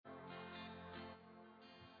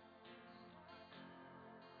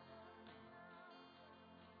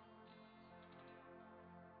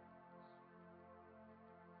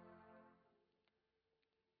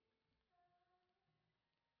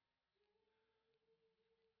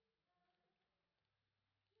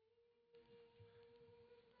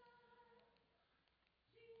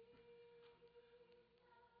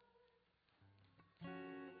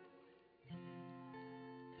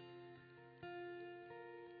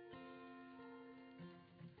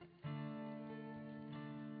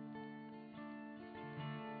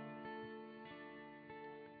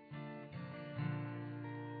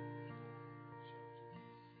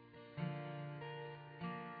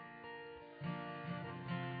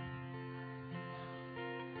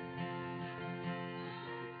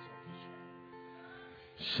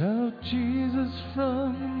Shout Jesus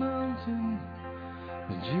from the mountain,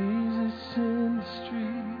 and Jesus in the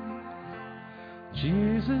street,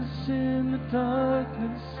 Jesus in the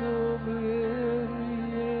darkness over every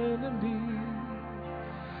enemy,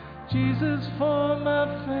 Jesus for my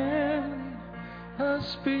family, I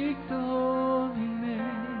speak the holy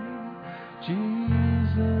name,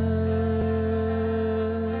 Jesus.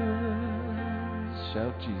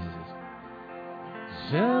 Shout Jesus.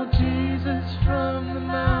 Shout Jesus from the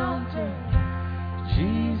mountain,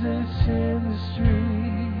 Jesus in the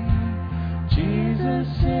street, Jesus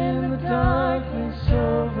in the darkness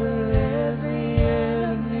over every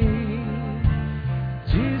enemy,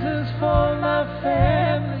 Jesus for my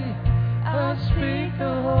family, I speak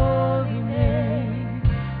the holy name,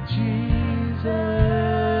 Jesus.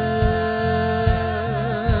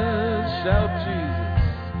 Shout Jesus.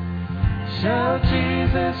 Shout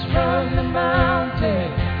Jesus from the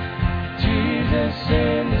mountain, Jesus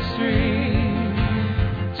in the street,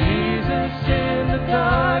 Jesus in the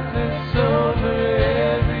darkness over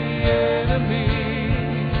every enemy,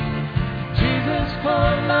 Jesus for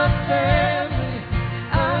my family,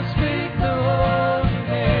 I speak the holy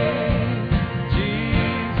name, Jesus.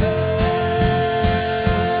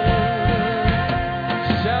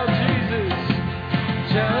 Shout Jesus.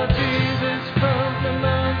 Shout Jesus from the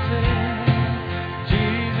mountain,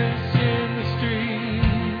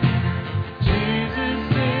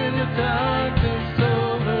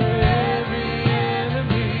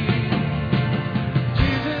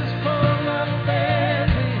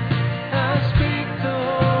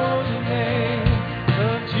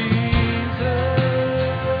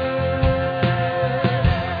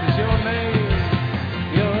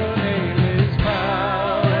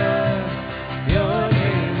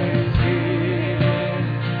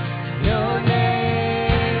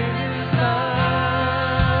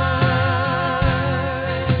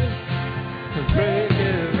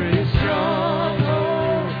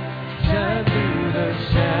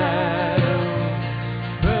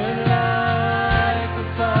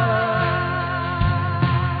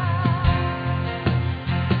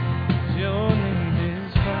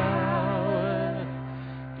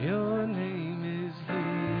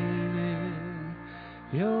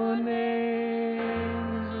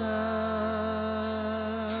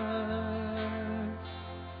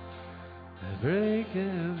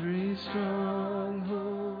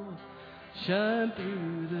 shine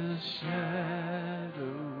through the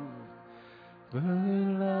shadow,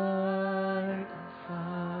 burn like a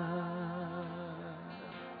fire.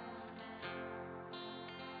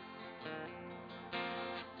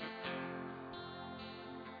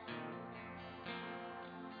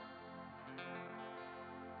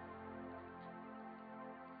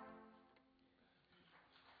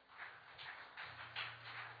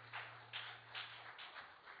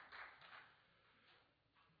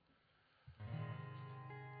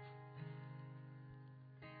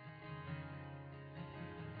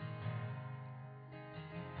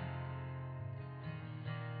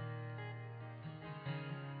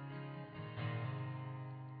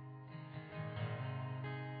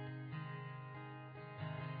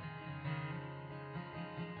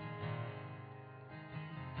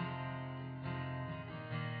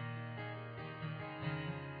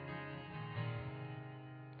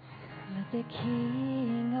 The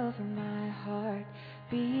King over my heart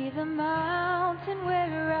be the mountain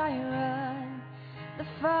where I run, the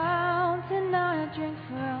fountain I drink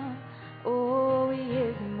from. Oh, he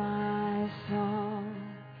is my song.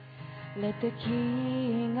 Let the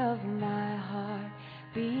King of my heart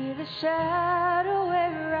be the shadow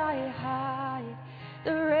where I hide,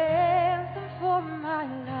 the ransom for my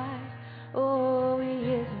life. Oh,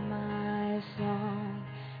 he is my song,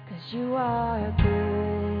 'cause you are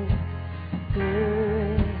good.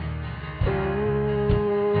 Good, oh,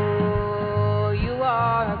 you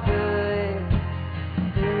are good,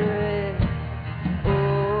 good,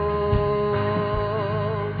 oh,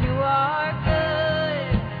 you are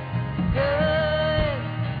good, good,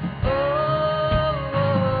 oh,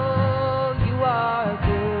 you are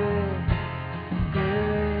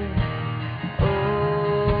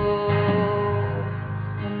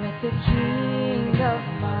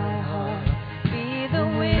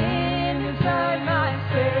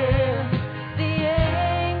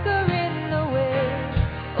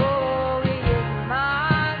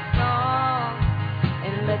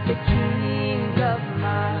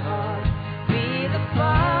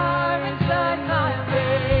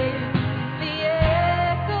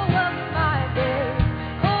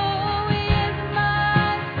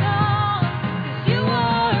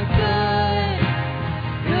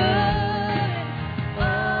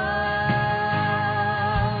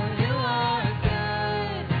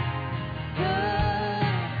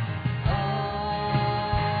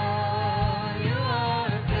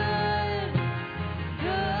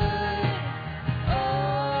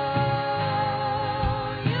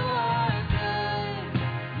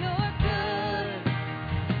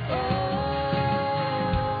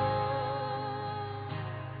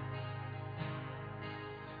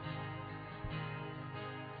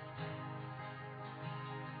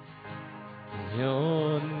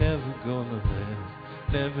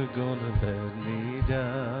never gonna let me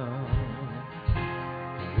down.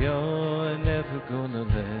 You're never gonna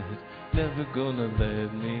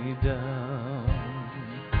let me down.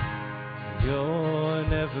 You're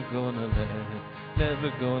never gonna let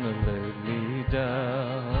me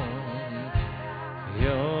down.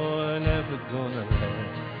 You're never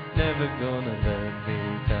gonna let me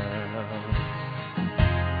down.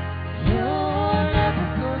 You're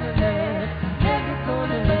never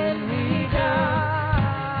gonna let me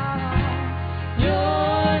down.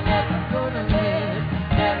 You're never gonna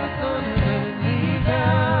let me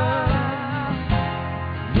down.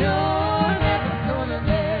 You're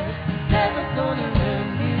never gonna let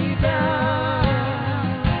me down.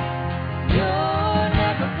 You're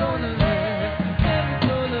never gonna let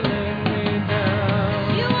me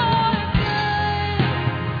down. You are good,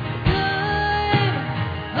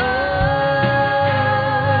 oh,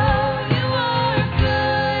 you are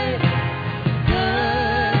good,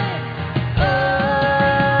 oh,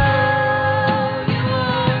 you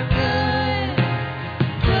are good,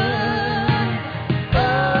 oh,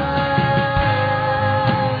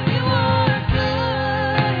 you are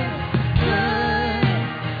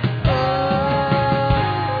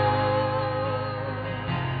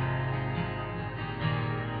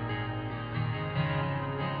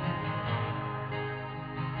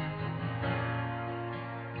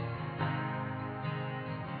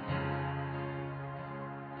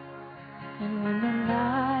And when the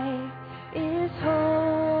night is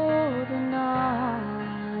holding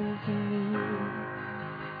on to me,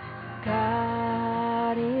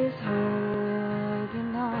 God is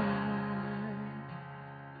holding on.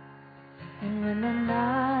 And when the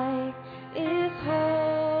night is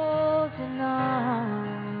holding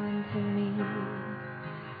on to me,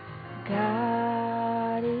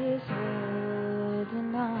 God is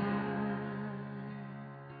holding on.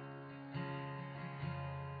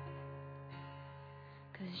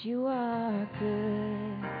 'Cause you are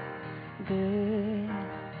good, good.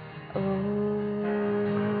 Oh,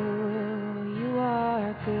 you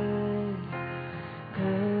are good,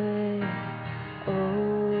 good. Oh,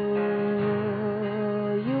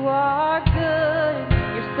 you are good.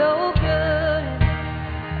 You're so good.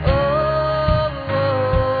 Oh,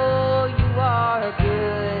 you are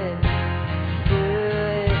good,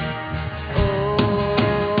 good. Oh,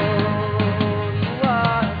 you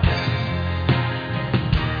are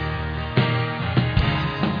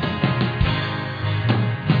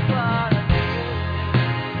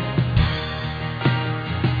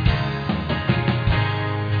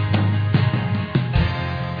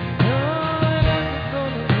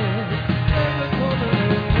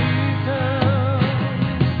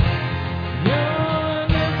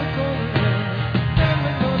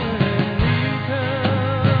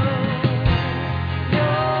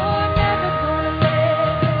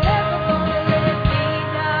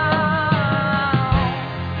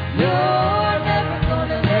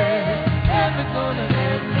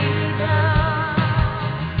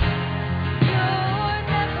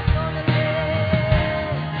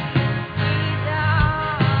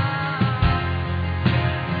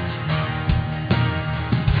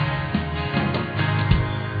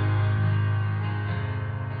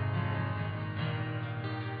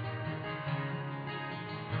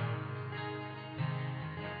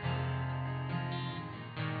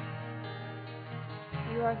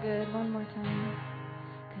good. One more time.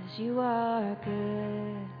 'Cause you are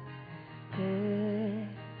good, good.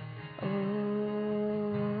 Oh,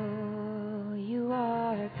 you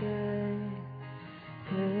are good,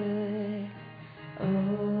 good.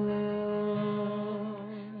 Oh,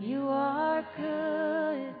 you are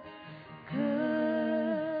good,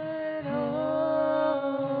 good.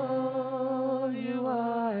 Oh, you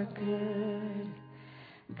are good,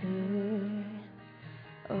 good.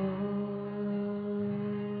 Oh.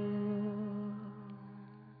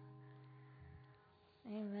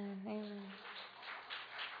 Amen. Amen.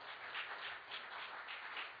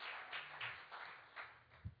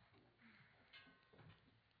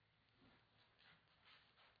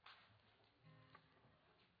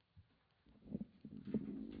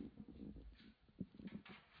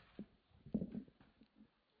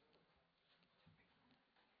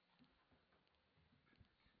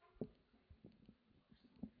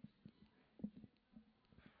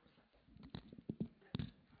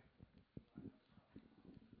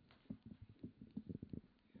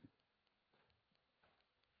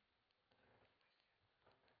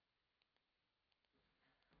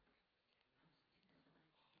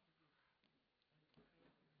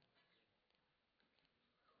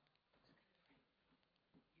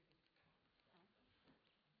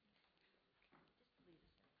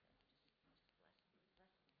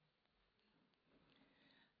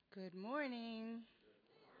 Good morning.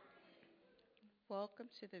 Welcome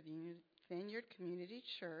to the Vineyard Community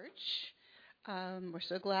Church. We're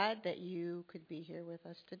so glad that you could be here with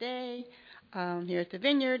us today, here at the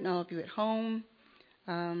Vineyard, and all of you at home.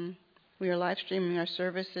 We are live streaming our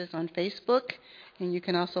services on Facebook, and you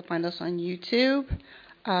can also find us on YouTube.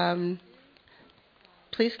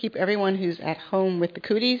 Please keep everyone who's at home with the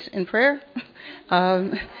cooties in prayer.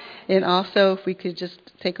 And also, if we could just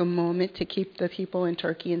take a moment to keep the people in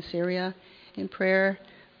Turkey and Syria in prayer.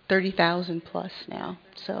 30,000 plus now.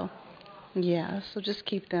 So, yeah, so just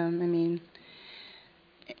keep them,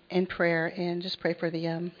 in prayer, and just pray for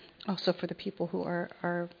the, also for the people who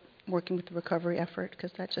are working with the recovery effort,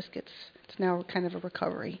 because that just it's now kind of a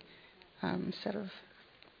recovery instead of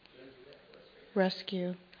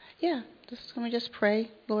rescue. Yeah, let me just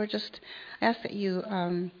pray. Lord, just ask that you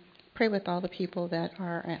pray with all the people that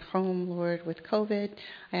are at home, Lord, with COVID.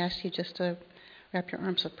 I ask you just to wrap your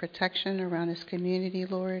arms of protection around this community,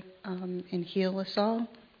 Lord, and heal us all.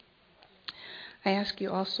 I ask you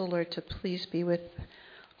also, Lord, to please be with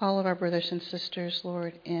all of our brothers and sisters,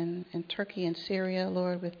 Lord, in Turkey and Syria,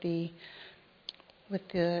 Lord, with the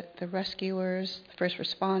rescuers, the first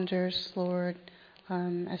responders, Lord,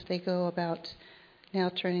 as they go about now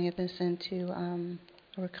turning this into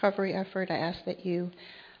a recovery effort. I ask that you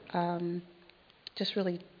just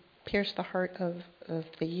really pierce the heart of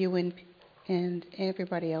the UN and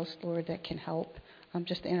everybody else, Lord, that can help,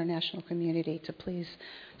 just the international community, to please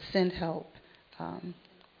send help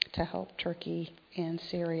to help Turkey and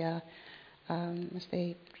Syria as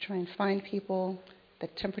they try and find people. The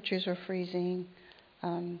temperatures are freezing.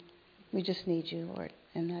 We just need you, Lord,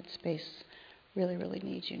 in that space. Really, really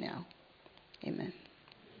need you now. Amen.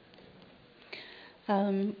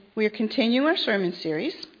 We are continuing our sermon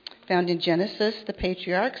series found in Genesis, the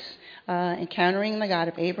patriarchs, encountering the God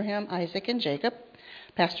of Abraham, Isaac, and Jacob.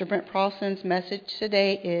 Pastor Brent Paulson's message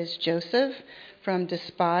today is Joseph, from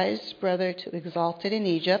despised brother to exalted in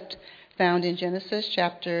Egypt, found in Genesis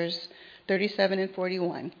chapters 37 and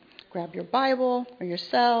 41. Grab your Bible or your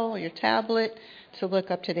cell or your tablet to look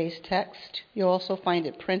up today's text. You'll also find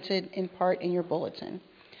it printed in part in your bulletin.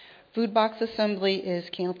 Food box assembly is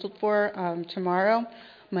canceled for tomorrow,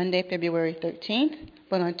 Monday, February 13th.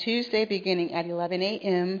 But on Tuesday, beginning at 11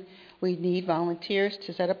 a.m., we need volunteers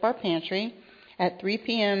to set up our pantry. At 3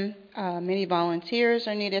 p.m., many volunteers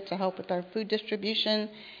are needed to help with our food distribution.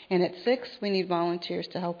 And at 6, we need volunteers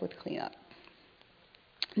to help with cleanup.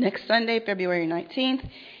 Next Sunday, February 19th,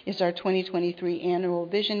 is our 2023 annual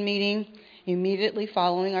vision meeting, immediately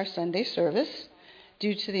following our Sunday service.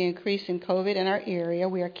 Due to the increase in COVID in our area,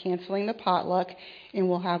 we are canceling the potluck, and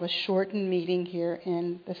we'll have a shortened meeting here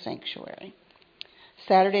in the sanctuary.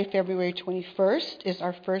 Saturday, February 21st, is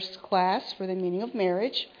our first class for the meaning of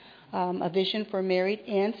marriage, a vision for married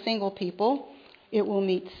and single people. It will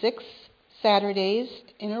meet 6 Saturdays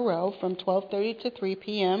in a row from 12:30 to 3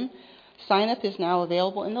 p.m. Sign-up is now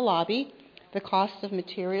available in the lobby. The cost of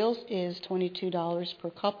materials is $22 per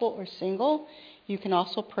couple or single. You can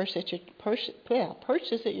also purchase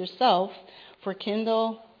it yourself for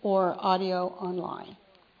Kindle or audio online.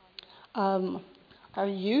 Our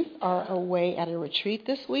youth are away at a retreat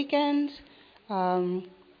this weekend.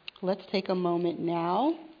 Let's take a moment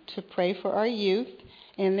now to pray for our youth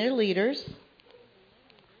and their leaders.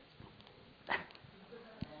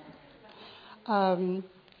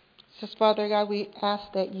 Just Father God, we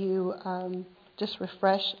ask that you just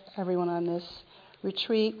refresh everyone on this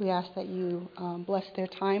retreat. We ask that you bless their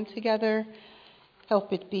time together.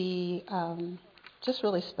 Help it be just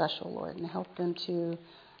really special, Lord, and help them to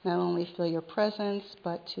not only feel your presence,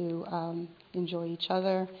 but to enjoy each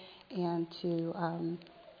other and to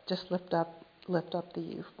just lift up the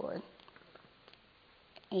youth, Lord.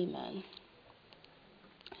 Amen.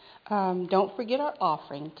 Don't forget our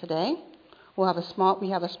offering today. We have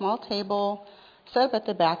a small table set up at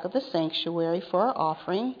the back of the sanctuary for our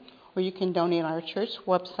offering, where you can donate on our church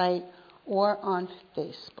website or on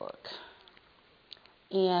Facebook.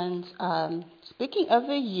 And speaking of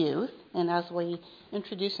the youth, and as we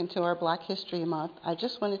introduce into our Black History Month, I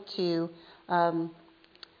just wanted to, I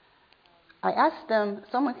asked them,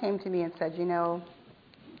 someone came to me and said,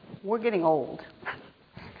 we're getting old,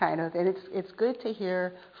 kind of, and it's good to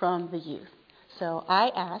hear from the youth. So I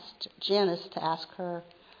asked Janice to ask her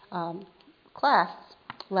class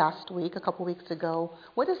last week, a couple weeks ago,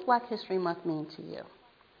 what does Black History Month mean to you?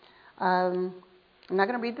 I'm not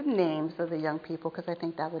going to read the names of the young people because I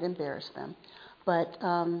think that would embarrass them. But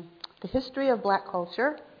the history of Black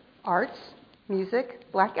culture, arts, music,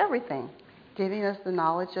 Black everything, giving us the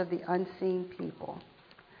knowledge of the unseen people.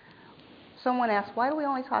 Someone asked, why do we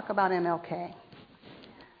only talk about MLK?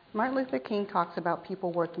 Martin Luther King talks about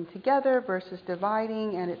people working together versus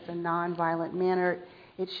dividing, and it's a nonviolent manner.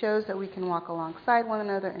 It shows that we can walk alongside one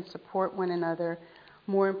another and support one another,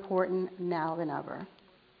 more important now than ever.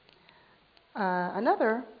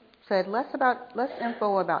 Another said less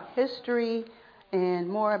info about history and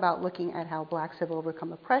more about looking at how blacks have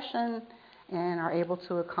overcome oppression and are able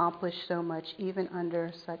to accomplish so much even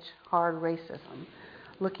under such hard racism.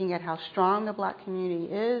 Looking at how strong the black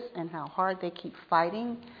community is and how hard they keep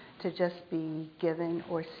fighting to just be given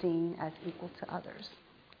or seen as equal to others.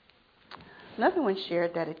 Another one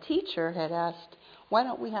shared that a teacher had asked, why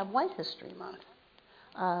don't we have White History Month?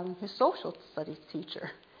 His social studies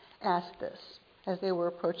teacher asked this as they were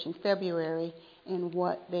approaching February and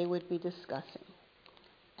what they would be discussing.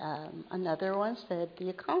 Another one said the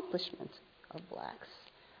accomplishment of blacks.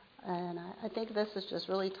 And I think this is just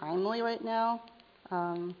really timely right now.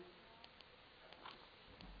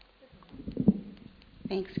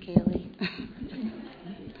 Thanks, Kaylee.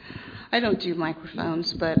 I don't do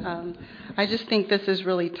microphones, but I just think this is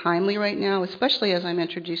really timely right now, especially as I'm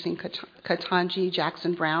introducing Ketanji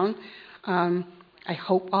Jackson Brown. I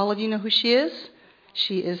hope all of you know who she is.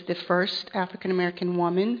 She is the first African-American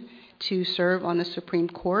woman to serve on the Supreme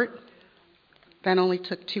Court. That only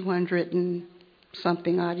took 200 and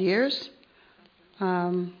something odd years.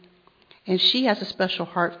 And she has a special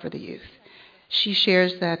heart for the youth. She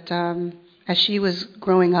shares that as she was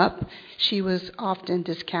growing up, she was often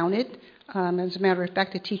discounted. As a matter of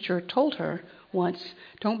fact, a teacher told her once,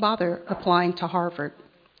 don't bother applying to Harvard.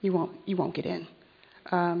 You won't get in.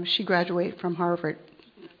 She graduated from Harvard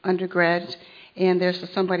undergrad, and there's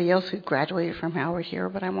somebody else who graduated from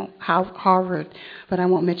Harvard, but I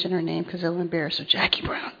won't mention her name because it'll embarrass her, Jackie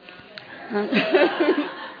Brown.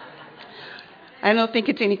 I don't think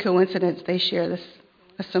it's any coincidence they share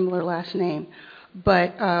a similar last name.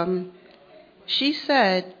 But she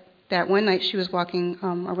said that one night she was walking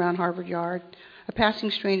around Harvard Yard, a passing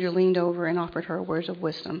stranger leaned over and offered her words of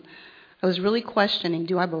wisdom. I was really questioning,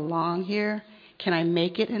 do I belong here? Can I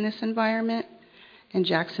make it in this environment? And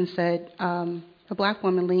Jackson said, a black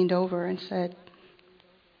woman leaned over and said,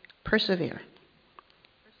 persevere.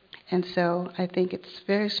 And so I think it's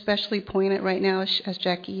very especially poignant right now as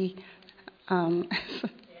Ketanji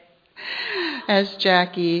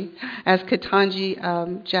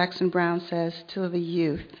Jackson Brown says to the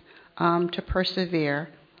youth, to persevere.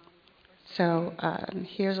 So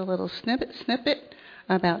here's a little snippet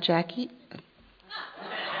about Jackie.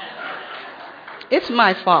 It's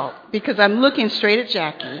my fault because I'm looking straight at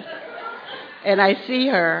Jackie and I see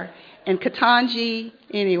her. And Ketanji,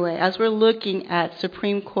 anyway, as we're looking at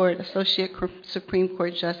Associate Supreme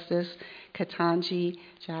Court Justice Ketanji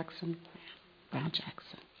Jackson Brown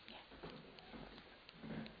Jackson.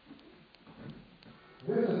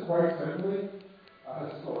 This is quite simply a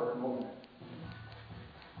historic moment.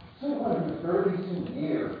 232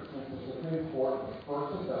 years since the Supreme Court was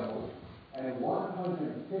first assembled, and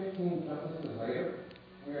 115 justices later,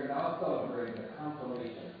 we are now celebrating the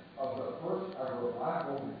confirmation of the first ever black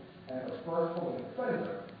woman and the first woman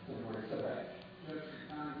defender to grace the bench. Judge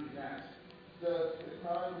Ketanji Jackson. Judge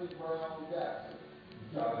Ketanji Brown Jackson.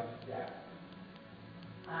 Judge Jackson.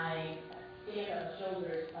 I stand on the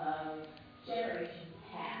shoulders of generations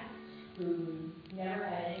past who never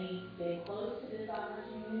had anything close to this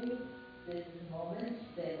opportunity. This is a moment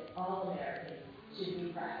that all Americans should be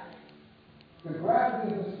proud of. The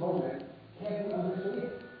gravity of this moment can't be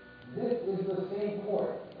understated. This is the same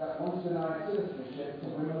court that once denied citizenship to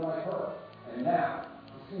women like her. And now,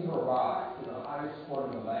 to see her rise to the highest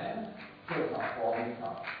court in the land shows how far we've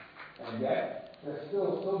come. And yet, there's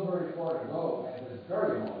still so very far to go at this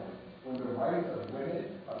very moment when the rights of women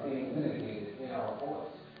are being litigated in our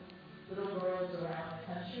courts. Little girls around the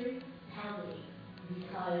country tell me,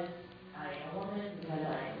 because I am a woman, because I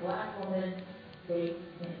am a black woman, they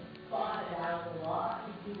fought about the law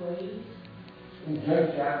in two ways. In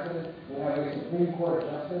Judge Jackson, we have a Supreme Court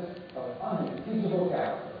justice of unimpeachable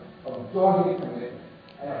character, of dogged commitment,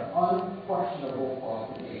 and of unquestionable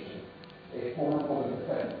qualification. A former public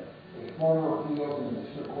defender, a former appeals and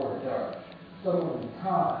district court judge, someone who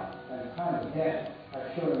time and time again has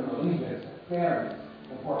shown an allegiance to fairness,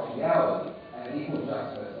 impartiality, and equal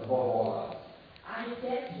justice above all else. I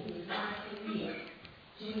dedicated my career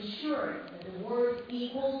to ensuring that the words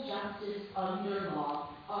equal justice under law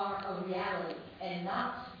are a reality and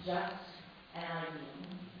not just an idea.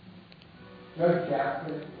 Judge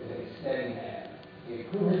Jackson is a steady hand, a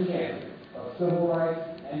proven champion of civil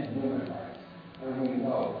rights and human rights, and we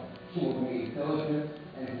know she will be a diligent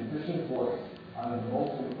and judicious voice on the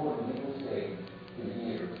most important legal stage for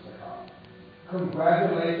years to come.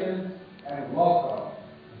 Congratulations and welcome,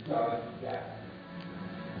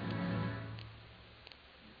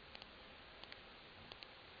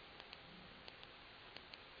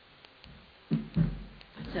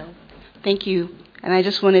 Thank you. And I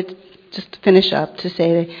just wanted just to finish up to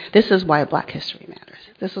say that this is why Black History matters.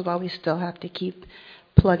 This is why we still have to keep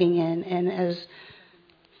plugging in. And as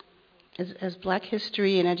Black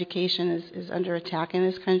history and education is under attack in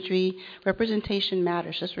this country, representation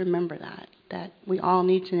matters. Just remember that we all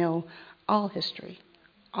need to know all history,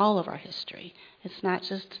 all of our history. It's not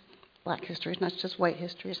just Black history, it's not just white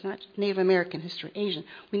history, it's not Native American history, Asian.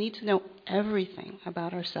 We need to know everything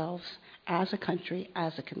about ourselves as a country,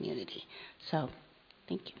 as a community. So,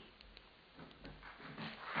 thank you.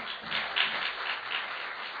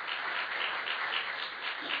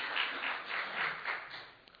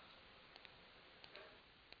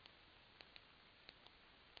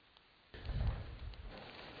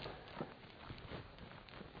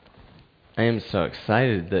 I am so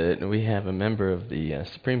excited that we have a member of the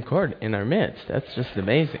Supreme Court in our midst. That's just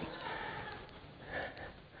amazing.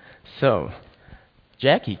 So,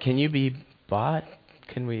 Jackie, can you be bought?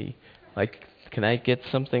 Can I get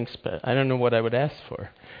something I don't know what I would ask for.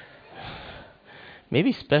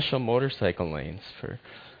 Maybe special motorcycle lanes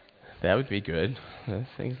that would be good.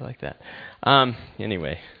 Things like that.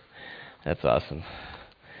 Anyway, that's awesome.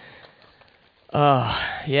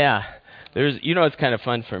 Yeah. It's kind of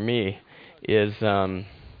fun for me is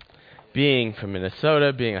being from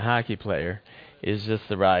Minnesota, being a hockey player, is just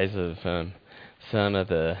the rise of some of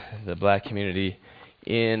the Black community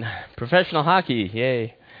in professional hockey.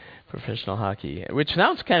 Yay, professional hockey. Which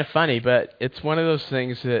sounds kind of funny, but it's one of those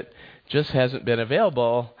things that just hasn't been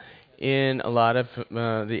available in a lot of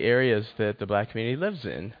the areas that the Black community lives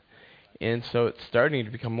in. And so it's starting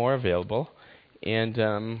to become more available, and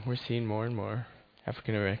we're seeing more and more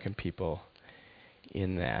African American people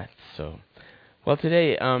in that. So, well,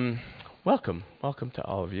 today, welcome to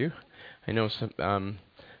all of you. I know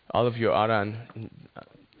all of you out on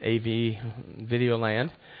AV Video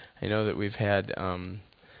Land. I know that we've had kind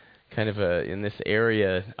of in this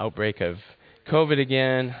area outbreak of COVID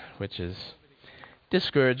again, which is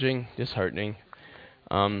discouraging, disheartening.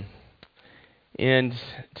 And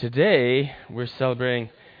today we're celebrating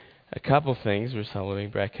a couple things. We're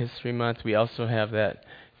celebrating Black History Month. We also have that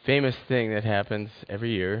famous thing that happens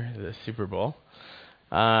every year, the Super Bowl.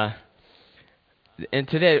 And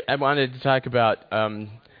today I wanted to talk about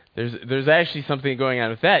there's actually something going on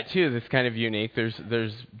with that too that's kind of unique.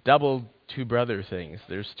 There's double two brother things.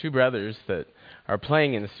 There's two brothers that are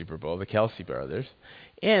playing in the Super Bowl, the Kelsey brothers,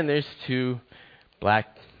 and there's two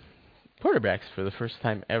Black quarterbacks for the first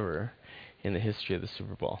time ever in the history of the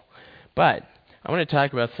Super Bowl. But I want to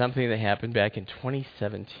talk about something that happened back in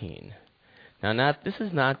 2017. Now, this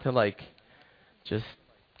is not to just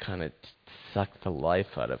kind of suck the life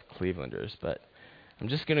out of Clevelanders, but I'm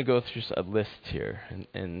just going to go through a list here,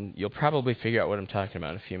 and you'll probably figure out what I'm talking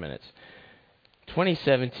about in a few minutes.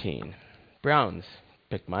 2017, Browns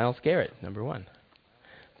picked Myles Garrett, number 1.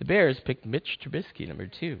 The Bears picked Mitch Trubisky, number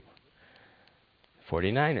 2.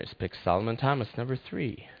 49ers picked Solomon Thomas, number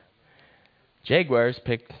 3. Jaguars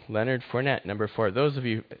picked Leonard Fournette, number 4. Those of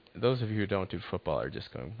you who don't do football are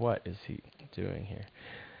just going, what is he doing here?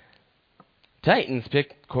 Titans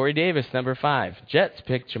picked Corey Davis, number 5. Jets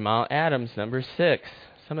picked Jamal Adams, number 6.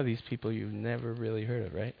 Some of these people you've never really heard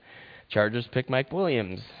of, right? Chargers picked Mike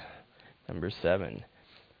Williams, number 7.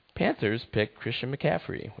 Panthers picked Christian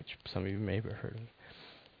McCaffrey, which some of you may have heard of.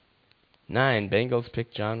 9, Bengals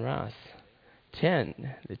picked John Ross.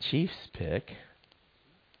 10, the Chiefs pick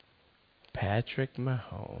Patrick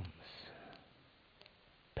Mahomes.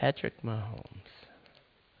 Patrick Mahomes.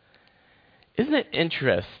 Isn't it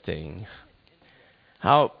interesting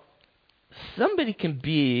how somebody can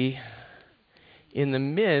be in the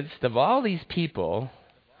midst of all these people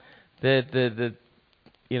that the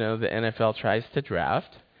NFL tries to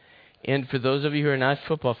draft? And for those of you who are not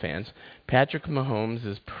football fans, Patrick Mahomes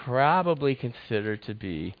is probably considered to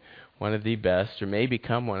be one of the best, or may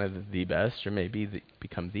become one of the best, or maybe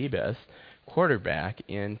become the best quarterback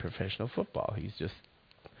in professional football. He just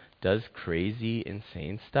does crazy,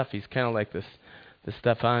 insane stuff. He's kind of like the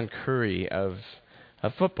Stephon Curry of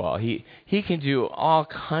football. He can do all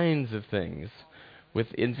kinds of things.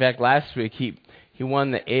 In fact, last week he won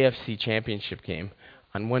the AFC Championship game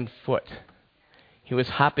on 1 foot. He was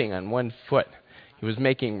hopping on 1 foot. He was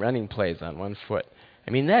making running plays on 1 foot. I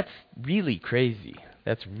mean, that's really crazy.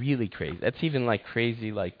 That's really crazy. That's even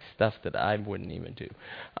crazy stuff that I wouldn't even do.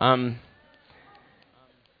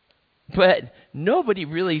 But nobody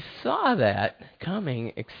really saw that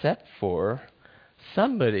coming except for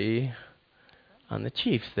somebody on the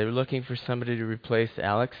Chiefs. They were looking for somebody to replace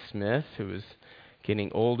Alex Smith, who was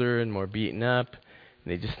getting older and more beaten up.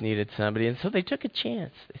 And they just needed somebody, and so they took a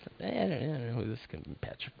chance. They said, I don't know who this is going to be,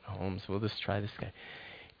 Patrick Mahomes. We'll just try this guy.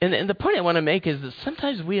 And the point I want to make is that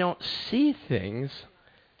sometimes we don't see things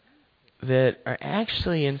that are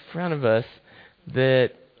actually in front of us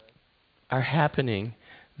that are happening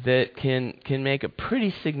that can make a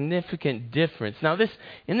pretty significant difference. Now,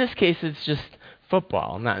 in this case, it's just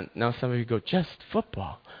football. Now, some of you go, just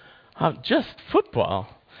football? Just football?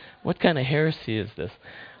 What kind of heresy is this?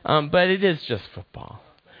 But it is just football.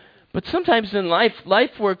 But sometimes in life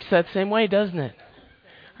works that same way, doesn't it?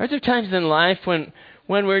 Are there times in life when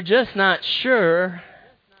we're just not sure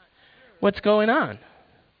what's going on?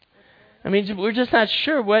 I mean, we're just not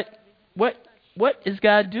sure what is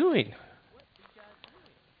God doing?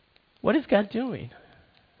 What is God doing?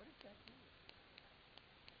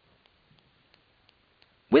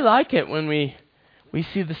 We like it when we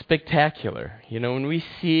see the spectacular. When we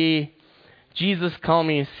see Jesus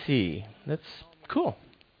calming a sea. That's cool.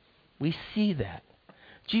 We see that.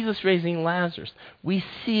 Jesus raising Lazarus. We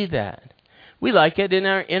see that. We like it in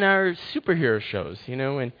our superhero shows.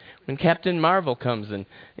 When Captain Marvel comes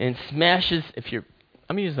and smashes.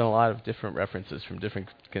 I'm using a lot of different references from different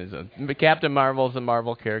kinds of. But Captain Marvel's a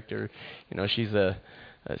Marvel character. She's a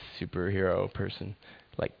superhero person.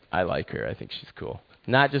 I like her. I think she's cool.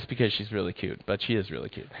 Not just because she's really cute, but she is really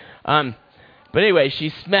cute. But anyway, she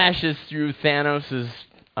smashes through Thanos'.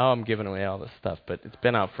 I'm giving away all this stuff, but it's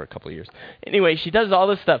been out for a couple of years. Anyway, she does all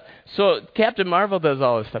this stuff. So Captain Marvel does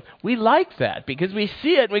all this stuff. We like that because we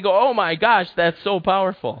see it and we go, oh my gosh, that's so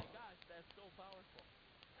powerful.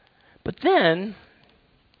 But then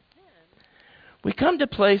we come to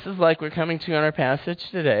places like we're coming to in our passage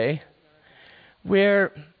today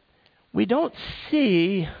where we don't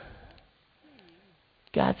see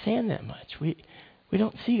God's hand that much. We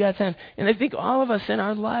don't see God's hand. And I think all of us in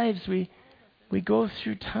our lives, we go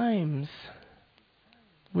through times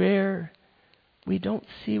where we don't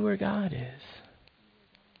see where God is.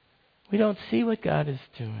 We don't see what God is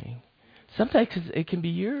doing. Sometimes it can be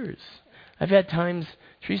years. Teresa and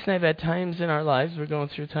I have had times in our lives, we're going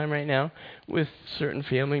through a time right now with certain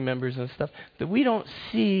family members and stuff, that we don't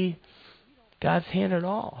see God's hand at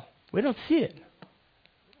all. We don't see it. Do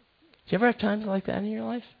you ever have times like that in your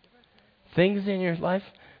life? Things in your life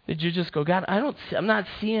that you just go, God, I'm not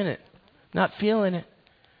seeing it, not feeling it.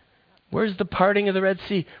 Where's the parting of the Red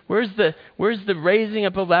Sea? Where's the raising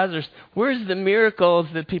up of Lazarus? Where's the miracles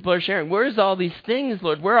that people are sharing? Where's all these things,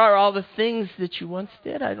 Lord? Where are all the things that you once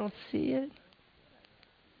did? I don't see it.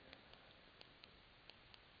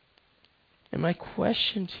 And my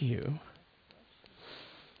question to you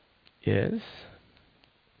is,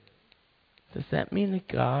 does that mean that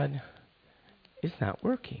God is not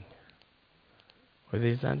working? Or that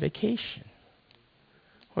He's on vacation?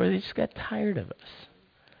 Or that He just got tired of us?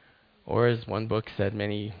 Or as one book said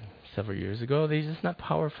several years ago, that He's just not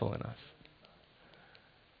powerful enough.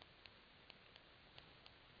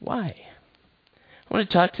 Why? I want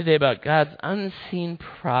to talk today about God's unseen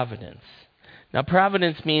providence. Now,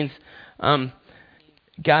 providence means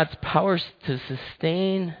God's power to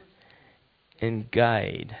sustain and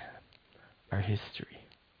guide our history.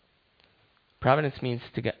 Providence means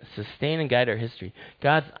to sustain and guide our history.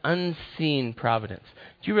 God's unseen providence.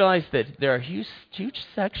 Do you realize that there are huge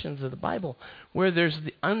sections of the Bible where there's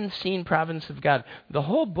the unseen providence of God? The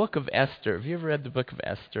whole book of Esther. Have you ever read the book of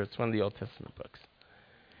Esther? It's one of the Old Testament books.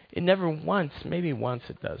 It never once, maybe once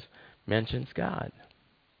it does, mentions God.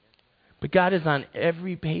 But God is on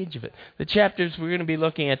every page of it. The chapters we're going to be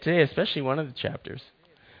looking at today, especially one of the chapters,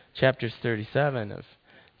 chapters 37 of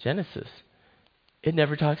Genesis, it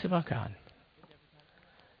never talks about God.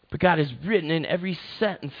 But God is written in every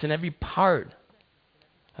sentence and every part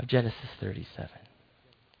of Genesis 37.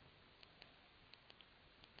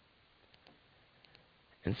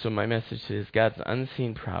 And so my message is God's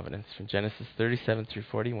unseen providence from Genesis 37 through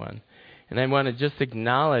 41. And I want to just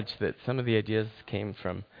acknowledge that some of the ideas came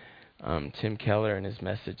from Tim Keller and his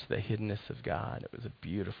message, The Hiddenness of God. It was a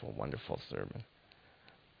beautiful, wonderful sermon.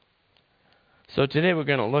 So today we're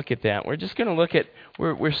going to look at that. We're just going to look at,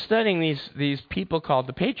 we're studying these people called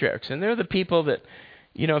the patriarchs. And they're the people that,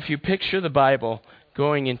 if you picture the Bible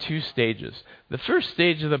going in two stages. The first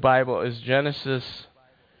stage of the Bible is Genesis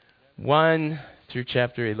 1 through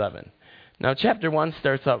chapter 11. Now chapter 1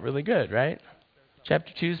 starts out really good, right?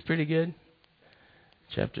 Chapter 2 is pretty good.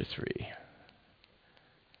 Chapter 3.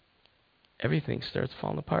 Everything starts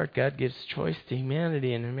falling apart. God gives choice to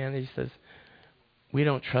humanity, and humanity says, we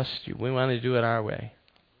don't trust you. We want to do it our way.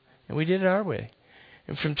 And we did it our way.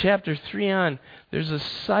 And from chapter 3 on, there's a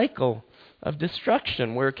cycle of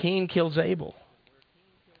destruction where Cain kills Abel.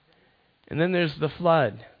 And then there's the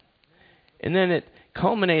flood. And then it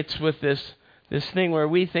culminates with this This thing where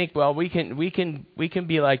we think, well, we can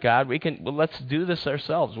be like God. Let's do this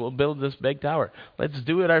ourselves. We'll build this big tower. Let's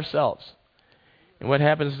do it ourselves. And what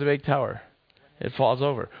happens to the big tower? It falls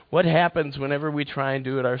over. What happens whenever we try and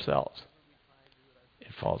do it ourselves?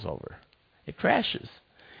 It falls over. It crashes.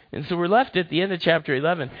 And so we're left at the end of chapter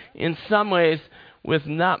 11, in some ways, with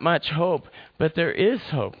not much hope. But there is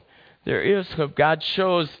hope. There is hope. God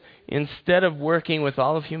shows, instead of working with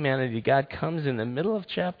all of humanity, God comes in the middle of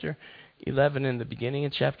chapter 11 and the beginning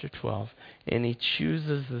of chapter 12, and he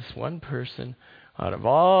chooses this one person out of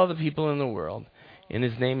all the people in the world, and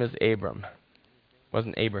his name is Abram.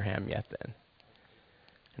 Wasn't Abraham yet then.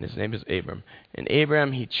 And his name is Abram. And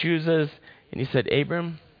Abram, he chooses, and he said,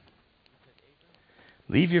 Abram,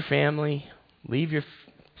 leave your family, leave your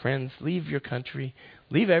friends, leave your country,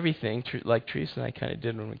 leave everything, like Teresa and I kind of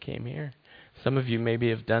did when we came here. Some of you maybe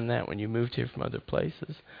have done that when you moved here from other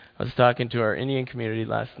places. I was talking to our Indian community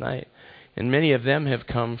last night, and many of them have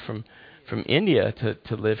come from India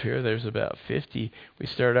to live here. There's about 50. We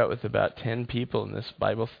started out with about 10 people in this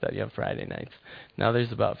Bible study on Friday nights. Now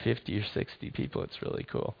there's about 50 or 60 people. It's really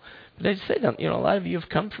cool. But I just say, a lot of you have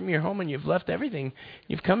come from your home and you've left everything.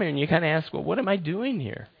 You've come here and you kind of ask, well, what am I doing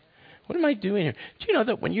here? What am I doing here? Do you know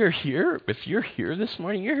that when you're here, if you're here this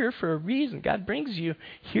morning, you're here for a reason. God brings you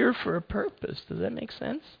here for a purpose. Does that make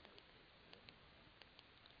sense?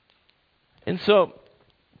 And so,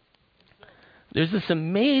 there's this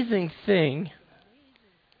amazing thing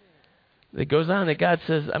that goes on that God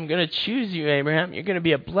says, I'm going to choose you, Abraham. You're going to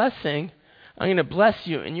be a blessing. I'm going to bless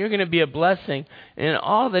you, and you're going to be a blessing, and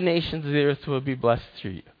all the nations of the earth will be blessed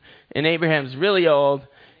through you. And Abraham's really old,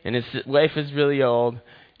 and his wife is really old,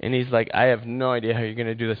 and he's like, I have no idea how you're going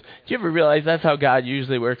to do this. Do you ever realize that's how God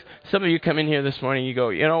usually works? Some of you come in here this morning, you go,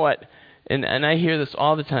 you know what? And I hear this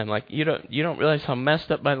all the time. Like, you don't realize how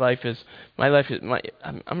messed up my life is.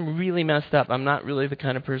 I'm really messed up. I'm not really the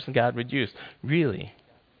kind of person God would use. Really.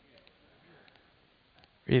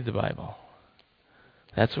 Read the Bible.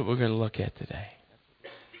 That's what we're going to look at today.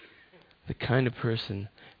 The kind of person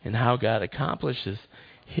and how God accomplishes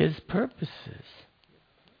his purposes.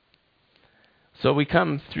 So we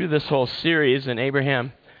come through this whole series, and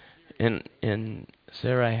Abraham and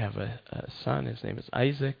Sarah have a son. His name is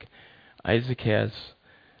Isaac. Isaac has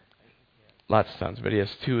lots of sons, but he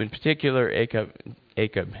has two in particular,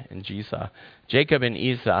 Jacob and Esau. Jacob and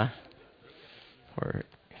Esau, or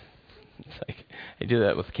it's like I do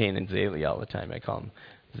that with Cain and Zaley all the time. I call them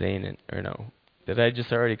Zane or no. Did I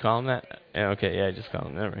just already call them that? Okay, yeah, I just call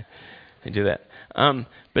them. Never mind. I do that.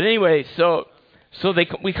 But anyway, so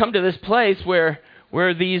we come to this place where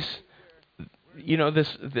these,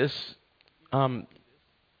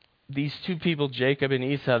 these two people, Jacob and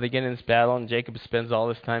Esau, they get in this battle, and Jacob spends all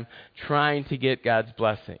this time trying to get God's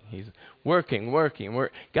blessing. He's working.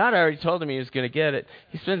 God already told him he was going to get it.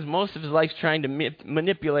 He spends most of his life trying to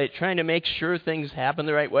manipulate, trying to make sure things happen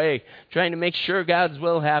the right way, trying to make sure God's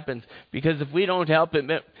will happens. Because if we don't help him,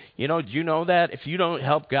 do you know that? If you don't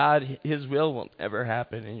help God, his will won't ever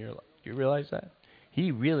happen in your life. Do you realize that?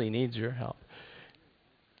 He really needs your help.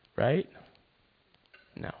 Right?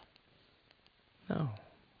 No.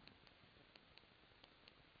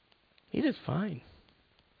 He does fine.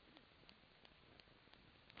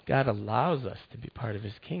 God allows us to be part of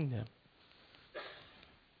his kingdom.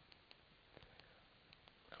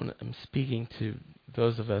 I'm speaking to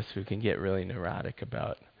those of us who can get really neurotic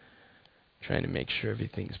about trying to make sure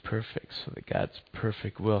everything's perfect so that God's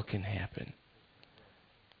perfect will can happen.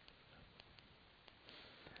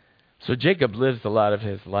 So Jacob lives a lot of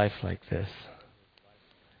his life like this.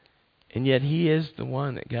 And yet he is the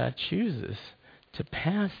one that God chooses to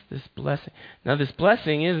pass this blessing. Now, this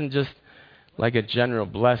blessing isn't just like a general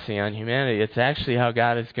blessing on humanity. It's actually how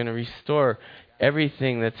God is going to restore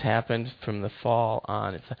everything that's happened from the fall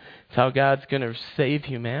on. It's how God's going to save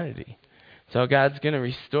humanity. It's how God's going to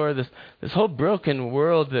restore this whole broken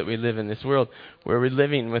world that we live in, this world where we're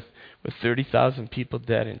living with 30,000 people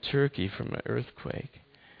dead in Turkey from an earthquake.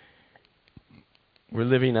 We're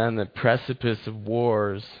living on the precipice of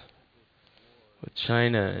wars with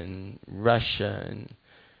China and Russia and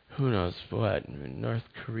who knows what, North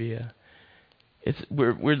Korea.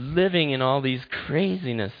 We're living in all these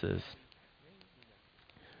crazinesses.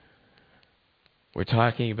 We're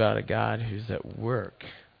talking about a God who's at work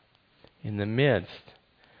in the midst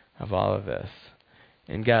of all of this.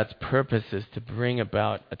 And God's purpose is to bring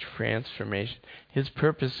about a transformation. His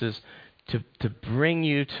purpose is to bring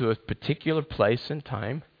you to a particular place and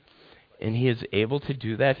time. And he is able to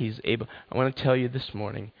do that. I want to tell you this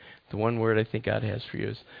morning, the one word I think God has for you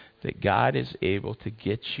is that God is able to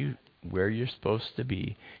get you where you're supposed to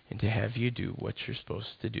be and to have you do what you're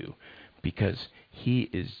supposed to do, because he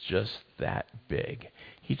is just that big.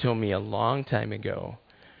 He told me a long time ago,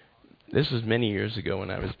 this was many years ago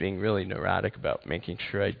when I was being really neurotic about making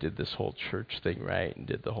sure I did this whole church thing right and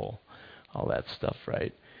did all that stuff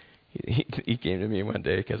right. He came to me one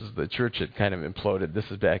day because the church had kind of imploded. This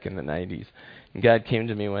is back in the 90s. And God came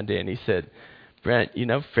to me one day and he said, Brent, you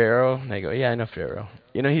know Pharaoh? And I go, yeah, I know Pharaoh.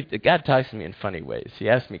 You know, God talks to me in funny ways. He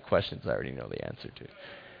asks me questions I already know the answer to,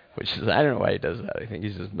 which is, I don't know why he does that. I think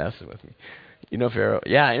he's just messing with me. You know Pharaoh?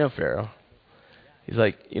 Yeah, I know Pharaoh. He's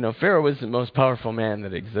like, you know, Pharaoh was the most powerful man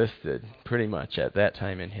that existed pretty much at that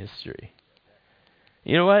time in history.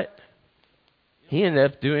 You know what? He ended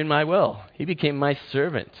up doing my will. He became my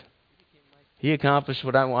servant. He accomplished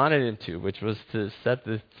what I wanted him to, which was to set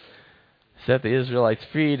the Israelites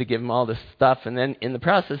free, to give them all this stuff. And then in the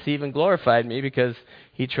process, he even glorified me because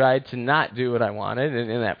he tried to not do what I wanted.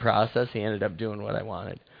 And in that process, he ended up doing what I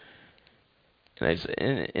wanted.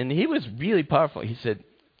 And he was really powerful. He said,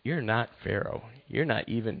 you're not Pharaoh. You're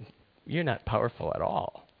not powerful at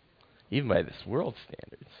all, even by this world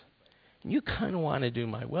standards. You kind of want to do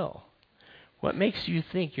my will. What makes you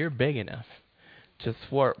think you're big enough to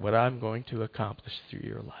thwart what I'm going to accomplish through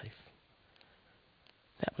your life?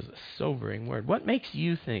 That was a sobering word. What makes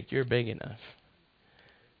you think you're big enough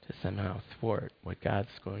to somehow thwart what God's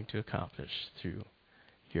going to accomplish through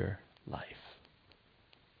your life?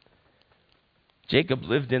 Jacob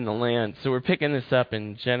lived in the land. So we're picking this up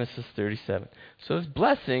in Genesis 37. So his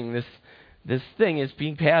blessing, this thing is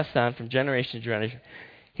being passed on from generation to generation.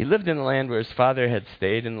 He lived in the land where his father had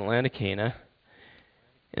stayed, in the land of Canaan.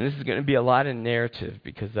 And this is going to be a lot of narrative,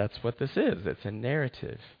 because that's what this is. It's a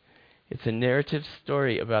narrative. It's a narrative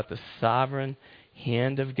story about the sovereign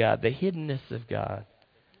hand of God, the hiddenness of God,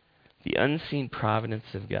 the unseen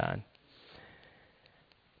providence of God.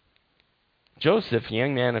 Joseph, a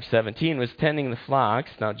young man of 17, was tending the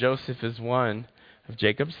flocks. Now, Joseph is one of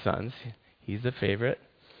Jacob's sons. He's a favorite.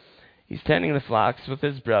 He's tending the flocks with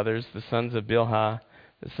his brothers, the sons of Bilhah,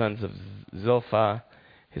 the sons of Zilpah,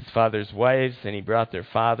 his father's wives, and he brought their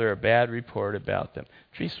father a bad report about them.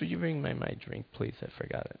 Treese, would you bring my drink, please? I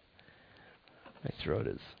forgot it. My throat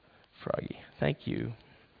is froggy. Thank you.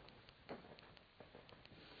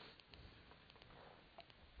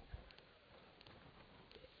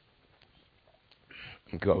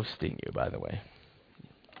 I'm ghosting you, by the way.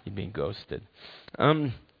 You're being ghosted.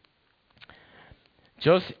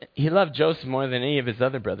 He loved Joseph more than any of his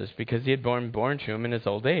other brothers because he had been born to him in his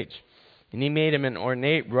old age. And he made him an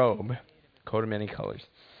ornate robe, coat of many colors.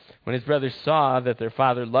 When his brothers saw that their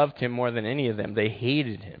father loved him more than any of them, they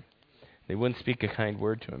hated him. They wouldn't speak a kind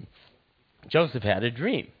word to him. Joseph had a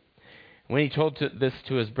dream. When he told this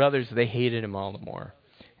to his brothers, they hated him all the more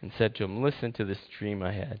and said to him, listen to this dream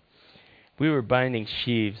I had. We were binding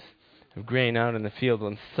sheaves of grain out in the field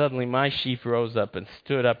when suddenly my sheaf rose up and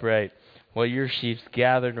stood upright, while your sheaves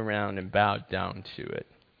gathered around and bowed down to it.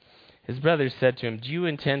 His brothers said to him, do you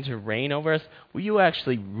intend to reign over us? Will you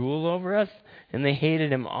actually rule over us? And they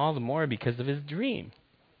hated him all the more because of his dream.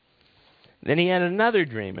 Then he had another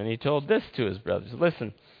dream, and he told this to his brothers.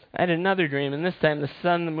 Listen, I had another dream, and this time the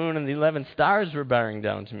sun, the moon, and the 11 stars were bowing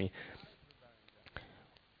down to me.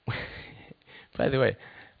 By the way,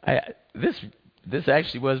 this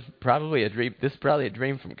actually was probably a dream. This is probably a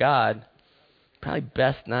dream from God. Probably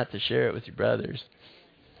best not to share it with your brothers.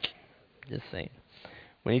 Just saying.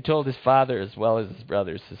 When he told his father as well as his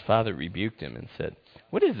brothers, his father rebuked him and said,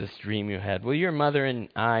 what is this dream you had? Will your mother and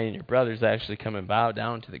I and your brothers actually come and bow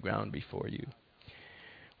down to the ground before you?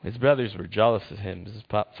 His brothers were jealous of him. His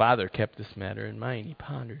father kept this matter in mind. He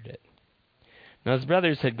pondered it. Now his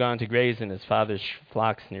brothers had gone to graze in his father's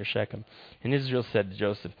flocks near Shechem. And Israel said to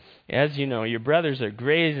Joseph, as you know, your brothers are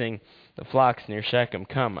grazing the flocks near Shechem.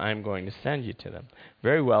 Come, I am going to send you to them.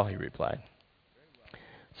 Very well, he replied.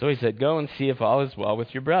 So he said, go and see if all is well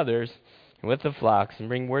with your brothers and with the flocks, and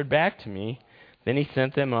bring word back to me. Then he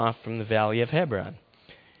sent them off from the valley of Hebron.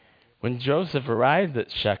 When Joseph arrived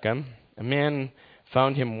at Shechem, a man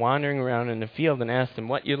found him wandering around in the field and asked him,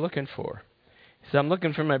 what are you looking for? He said, I'm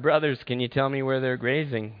looking for my brothers. Can you tell me where they're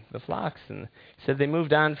grazing the flocks? And he said, they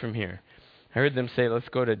moved on from here. I heard them say, let's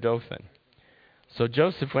go to Dothan. So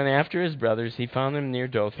Joseph went after his brothers. He found them near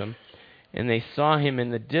Dothan, and they saw him in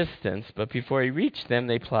the distance, but before he reached them,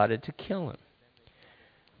 they plotted to kill him.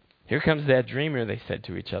 Here comes that dreamer, they said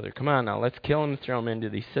to each other. Come on now, let's kill him and throw him into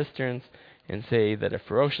these cisterns and say that a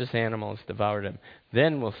ferocious animal has devoured him.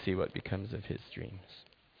 Then we'll see what becomes of his dreams.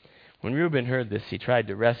 When Reuben heard this, he tried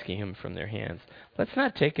to rescue him from their hands. Let's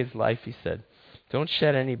not take his life, he said. Don't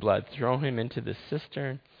shed any blood. Throw him into the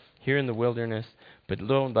cistern here in the wilderness. but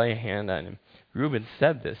don't lay a hand on him. Reuben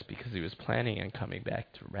said this because he was planning on coming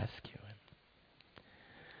back to rescue him.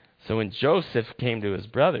 So when Joseph came to his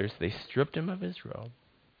brothers, they stripped him of his robe,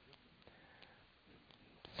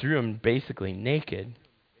 threw him basically naked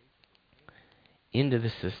into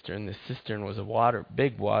the cistern. The cistern was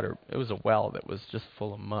big water. It was a well that was just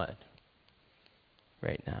full of mud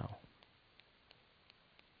right now.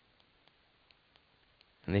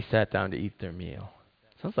 And they sat down to eat their meal.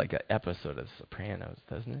 Sounds like an episode of The Sopranos,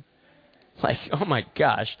 doesn't it? Like, oh my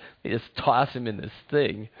gosh, they just toss him in this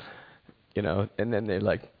thing, and then they're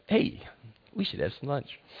like, hey, we should have some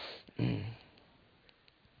lunch. They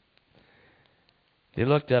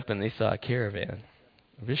looked up and they saw a caravan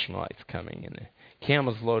of Ishmaelites coming, and the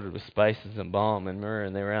camels loaded with spices and balm and myrrh,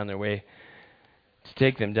 and they were on their way to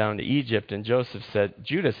take them down to Egypt. And Judah said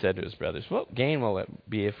to his brothers, what gain will it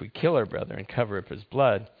be if we kill our brother and cover up his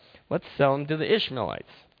blood? Let's sell him to the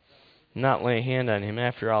Ishmaelites, not lay a hand on him.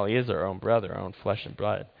 After all, he is our own brother, our own flesh and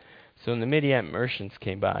blood. So when the Midian merchants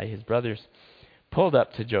came by, his brothers pulled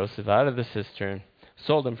up to Joseph out of the cistern,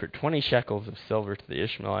 sold him for 20 shekels of silver to the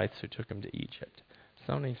Ishmaelites who took him to Egypt.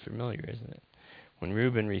 Sounding familiar, isn't it? When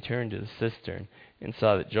Reuben returned to the cistern and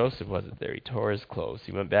saw that Joseph wasn't there, he tore his clothes.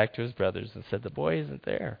 He went back to his brothers and said, the boy isn't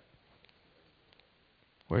there.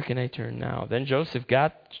 Where can I turn now? Then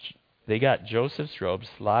they got Joseph's robe,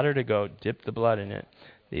 slaughtered a goat, dipped the blood in it.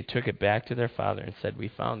 They took it back to their father and said, we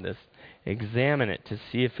found this. Examine it to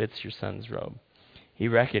see if it's your son's robe. He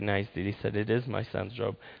recognized it. He said, it is my son's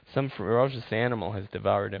robe. Some ferocious animal has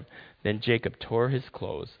devoured him. Then Jacob tore his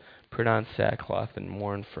clothes, put on sackcloth, and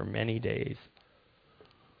mourned for many days.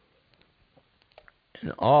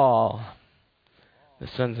 And all the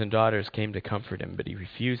sons and daughters came to comfort him, but he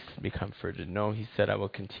refused to be comforted. No, he said, I will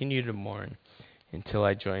continue to mourn until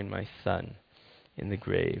I join my son in the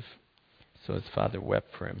grave. So his father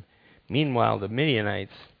wept for him. Meanwhile, the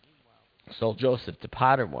Midianites sold Joseph to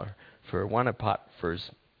Potiphar for one of Potiphar's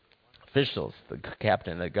officials, the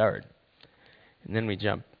captain of the guard. And then we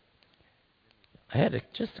jump ahead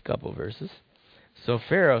just a couple verses. So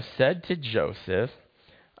Pharaoh said to Joseph,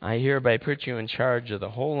 I hereby put you in charge of the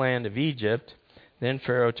whole land of Egypt. Then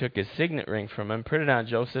Pharaoh took his signet ring from him, put it on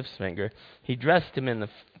Joseph's finger. He dressed him in the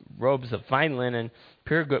robes of fine linen,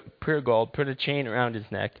 pure gold, put a chain around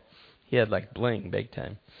his neck. He had like bling big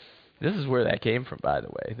time. This is where that came from, by the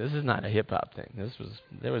way. This is not a hip-hop thing.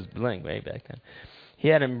 There was bling way back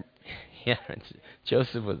then.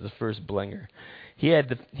 Joseph was the first blinger. He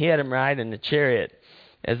had him ride in the chariot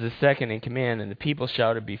as the second in command, and the people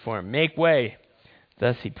shouted before him, make way!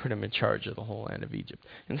 Thus he put him in charge of the whole land of Egypt.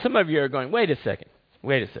 And some of you are going, wait a second.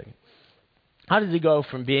 How does he go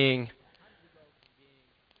from being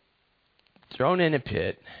thrown in a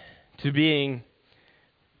pit to being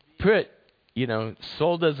put,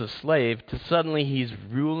 sold as a slave to suddenly he's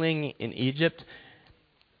ruling in Egypt?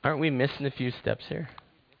 Aren't we missing a few steps here?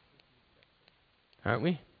 Aren't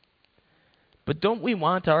we? But don't we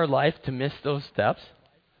want our life to miss those steps?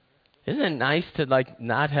 Isn't it nice to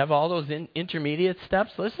not have all those intermediate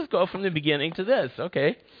steps? Let's just go from the beginning to this,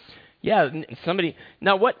 okay? Yeah,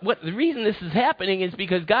 now what the reason this is happening is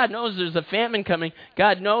because God knows there's a famine coming.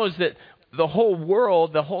 God knows that the whole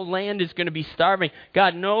world, the whole land is going to be starving.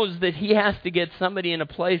 God knows that he has to get somebody in a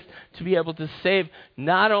place to be able to save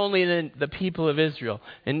not only the people of Israel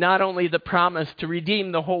and not only the promise to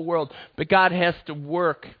redeem the whole world, but God has to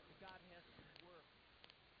work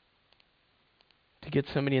to get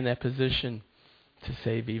somebody in that position to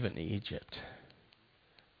save even Egypt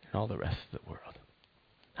and all the rest of the world.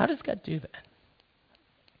 How does God do that?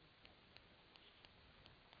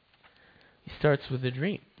 He starts with a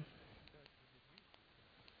dream.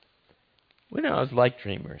 We don't always like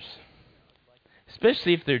dreamers,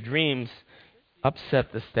 especially if their dreams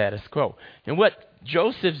upset the status quo. And what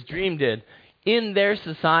Joseph's dream did, in their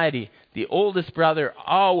society, the oldest brother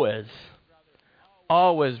always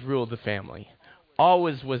ruled the family.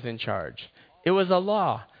 Always was in charge. It was a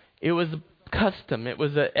law. It was a custom. It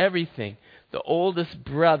was everything. The oldest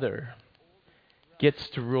brother gets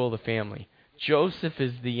to rule the family. Joseph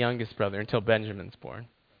is the youngest brother until Benjamin's born.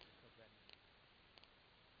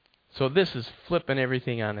 So this is flipping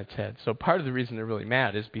everything on its head. So part of the reason they're really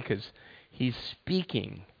mad is because he's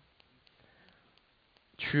speaking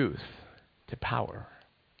truth to power.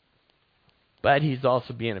 But he's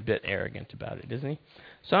also being a bit arrogant about it, isn't he?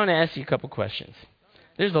 So I want to ask you a couple questions.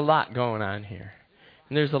 There's a lot going on here.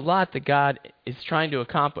 And there's a lot that God is trying to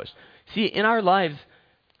accomplish. See, in our lives,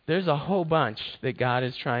 there's a whole bunch that God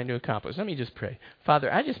is trying to accomplish. Let me just pray.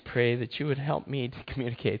 Father, I just pray that you would help me to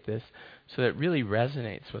communicate this so that it really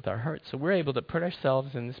resonates with our hearts. So we're able to put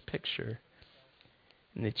ourselves in this picture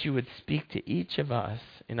and that you would speak to each of us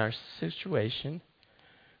in our situation,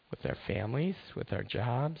 with our families, with our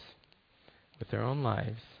jobs, with our own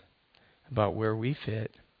lives, about where we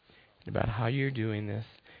fit, and about how you're doing this,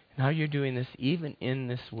 and how you're doing this even in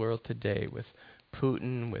this world today with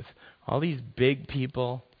Putin, with all these big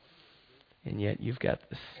people, and yet you've got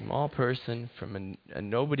this small person from a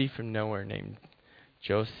nobody from nowhere named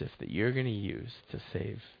Joseph that you're going to use to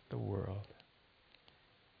save the world.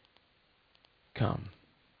 Come.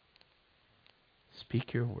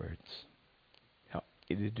 Speak your words. Help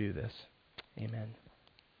me to do this. Amen.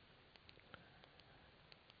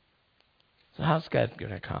 So how's God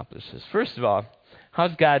going to accomplish this? First of all, how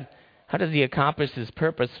does he accomplish his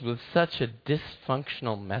purpose with such a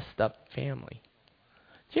dysfunctional, messed up family?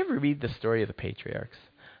 Did you ever read the story of the patriarchs?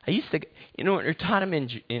 I used to, we're taught them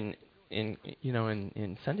in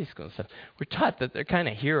Sunday school and stuff. We're taught that they're kind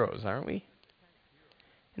of heroes, aren't we?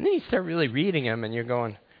 And then you start really reading them and you're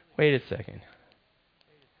going, wait a second.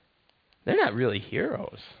 They're not really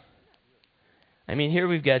heroes. I mean, here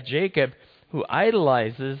we've got Jacob who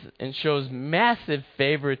idolizes and shows massive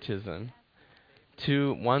favoritism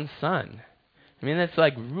to one son. I mean, that's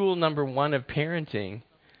like rule number one of parenting,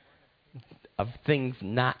 of things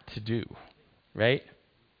not to do, right?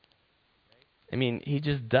 I mean, he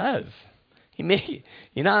just does. He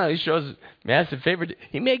not only shows massive favoritism,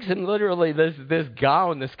 he makes him literally this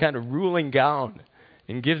gown, this kind of ruling gown,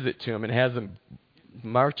 and gives it to him and has him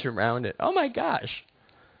march around it. Oh my gosh.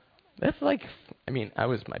 That's like, I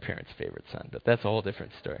was my parents' favorite son, but that's a whole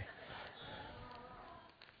different story.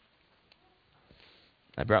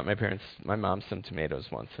 I brought my mom some tomatoes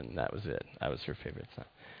once, and that was it. I was her favorite son.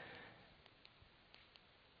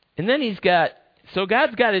 And then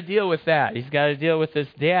God's got to deal with that. He's got to deal with this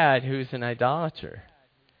dad who's an idolater,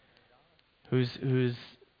 who's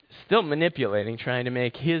still manipulating, trying to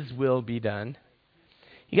make his will be done.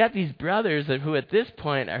 You got these brothers who at this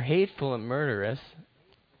point are hateful and murderous.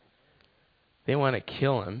 They want to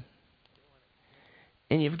kill him.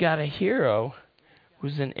 And you've got a hero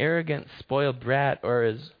who's an arrogant, spoiled brat, or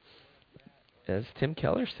as Tim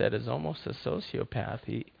Keller said, is almost a sociopath.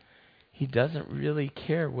 He doesn't really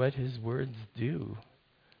care what his words do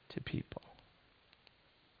to people.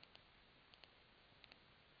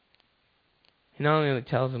 He not only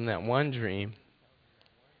tells them that one dream,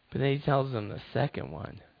 but then he tells them the second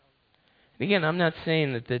one. And again, I'm not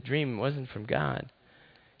saying that the dream wasn't from God.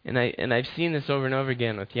 And I've seen this over and over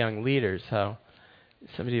again with young leaders, how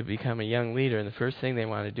somebody will become a young leader, and the first thing they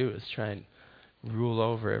want to do is try and rule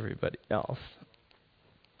over everybody else.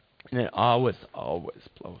 And it always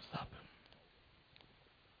blows up.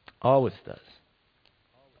 Always does.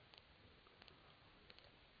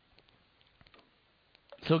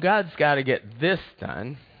 So God's got to get this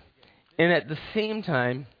done, and at the same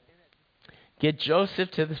time, get Joseph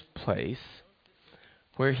to this place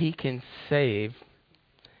where he can save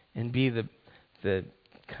and be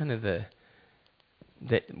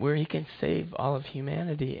where he can save all of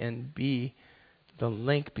humanity and be the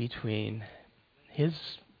link between his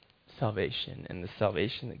salvation and the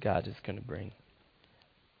salvation that God is going to bring.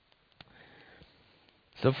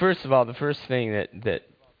 So first of all, the first thing that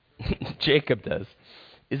Jacob does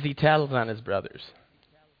is he tattles on his brothers.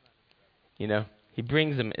 He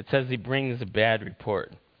brings them, it says he brings a bad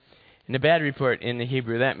report. And a bad report in the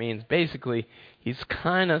Hebrew, that means basically he's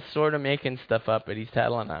kind of sort of making stuff up, but he's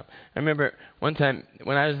tattling on. I remember one time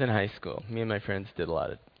when I was in high school, me and my friends did a lot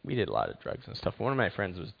of drugs and stuff. One of my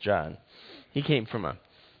friends was John. He came from a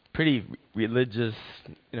pretty religious,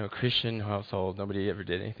 Christian household. Nobody ever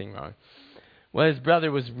did anything wrong. Well, his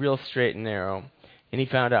brother was real straight and narrow, and he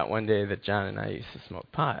found out one day that John and I used to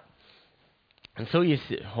smoke pot. And so he used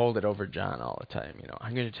to hold it over John all the time.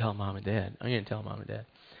 I'm going to tell Mom and Dad. I'm going to tell Mom and Dad.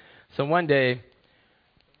 So one day,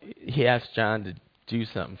 he asked John to do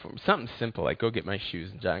something for him. Something simple, like go get my shoes.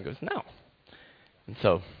 And John goes, no. And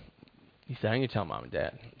so he said, I'm going to tell Mom and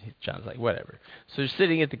Dad. John's like, whatever. So they're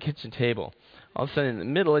sitting at the kitchen table. All of a sudden, in the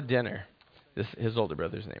middle of dinner, his older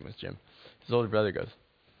brother's name was Jim. His older brother goes,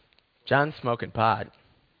 John's smoking pot.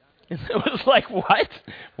 And it was like, what?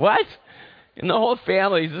 What? And the whole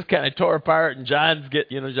family just kind of tore apart, and John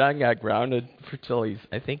got grounded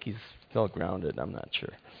I think he's still grounded, I'm not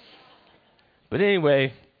sure. But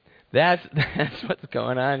anyway, that's what's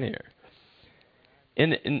going on here.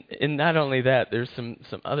 And not only that, there's some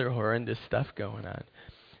other horrendous stuff going on.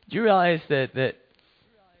 Do you realize that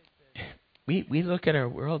we look at our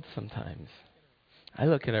world sometimes? I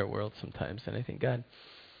look at our world sometimes, and I think, God,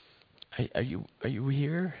 are you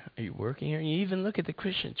here? Are you working here? You even look at the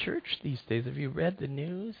Christian church these days. Have you read the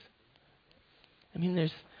news?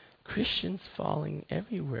 There's Christians falling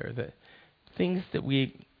everywhere. things that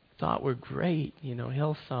we thought were great.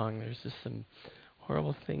 Hillsong, there's just some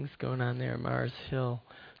horrible things going on there. Mars Hill.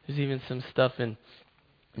 There's even some stuff in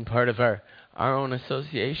part of our own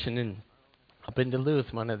association up in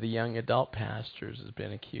Duluth. One of the young adult pastors has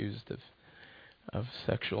been accused of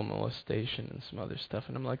sexual molestation and some other stuff.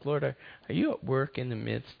 And I'm like, Lord, are you at work in the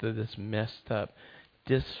midst of this messed up,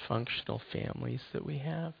 dysfunctional families that we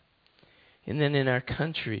have? And then in our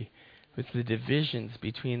country, with the divisions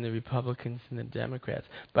between the Republicans and the Democrats.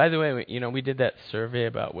 By the way, we did that survey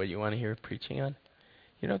about what you want to hear preaching on.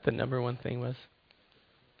 You know what the number one thing was?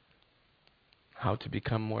 How to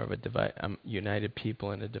become more of a united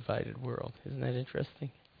people in a divided world. Isn't that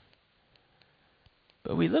interesting?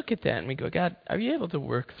 But we look at that and we go, God, are you able to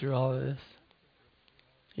work through all of this?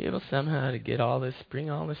 Are you able somehow to get all this, bring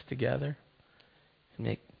all this together and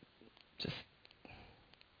make just...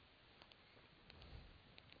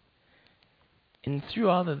 And through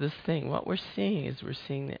all of this thing, what we're seeing is we're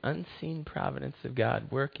seeing the unseen providence of God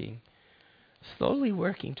working, slowly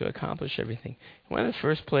working to accomplish everything. One of the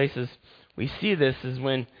first places we see this is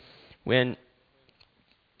when when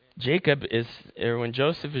Joseph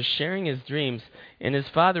is sharing his dreams and his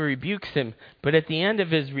father rebukes him. But at the end of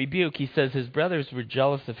his rebuke, he says his brothers were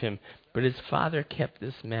jealous of him, but his father kept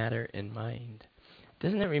this matter in mind.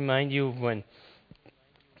 Doesn't it remind you of when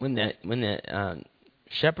the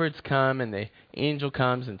shepherds come and the angel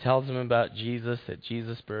comes and tells them about Jesus at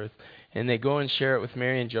Jesus' birth, and they go and share it with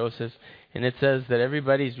Mary and Joseph, and it says that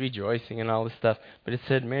everybody's rejoicing and all this stuff, but it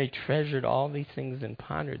said Mary treasured all these things and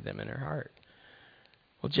pondered them in her heart.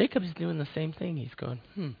 Well, Jacob's doing the same thing. He's going,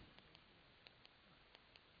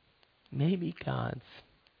 maybe God's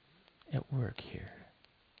at work here.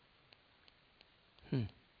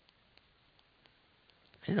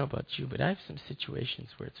 I don't know about you, but I have some situations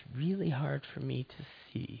where it's really hard for me to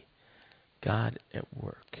see God at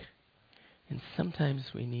work. And sometimes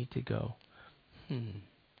we need to go,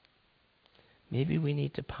 maybe we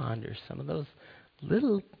need to ponder some of those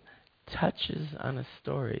little touches on a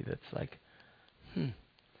story that's like,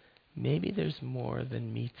 maybe there's more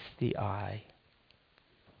than meets the eye.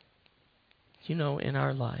 In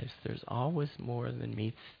our lives, there's always more than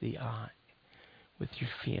meets the eye. With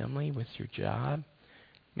your family, with your job.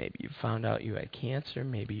 Maybe you found out you had cancer.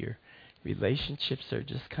 Maybe your relationships are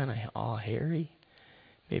just kind of all hairy.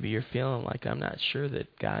 Maybe you're feeling like, I'm not sure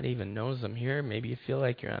that God even knows I'm here. Maybe you feel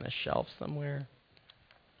like you're on a shelf somewhere.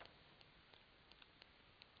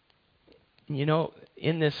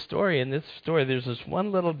 In this story, there's this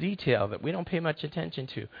one little detail that we don't pay much attention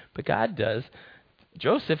to, but God does.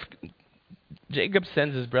 Jacob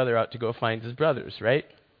sends his brother out to go find his brothers, right?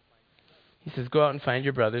 He says, go out and find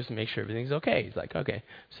your brothers and make sure everything's okay. He's like, okay.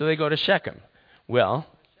 So they go to Shechem. Well,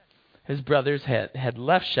 his brothers had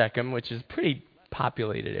left Shechem, which is a pretty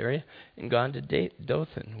populated area, and gone to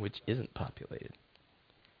Dothan, which isn't populated.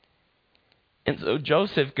 And so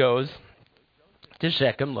Joseph goes to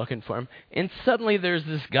Shechem looking for him, and suddenly there's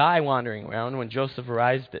this guy wandering around. When Joseph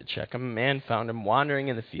arrived at Shechem, a man found him wandering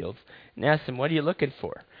in the fields and asked him, what are you looking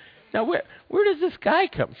for? Now, where does this guy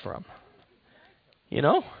come from?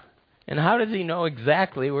 And how does he know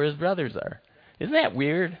exactly where his brothers are? Isn't that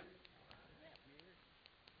weird?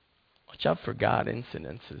 Watch out for God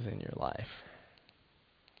incidences in your life.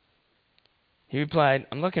 He replied,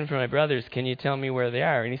 I'm looking for my brothers. Can you tell me where they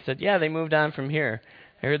are? And he said, yeah, they moved on from here.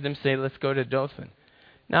 I heard them say, let's go to Dothan.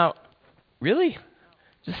 Now, really?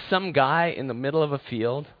 Just some guy in the middle of a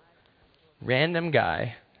field? Random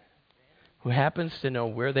guy who happens to know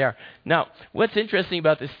where they are. Now, what's interesting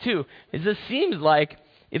about this too is it seems like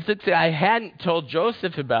if this guy hadn't told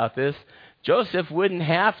Joseph about this, Joseph wouldn't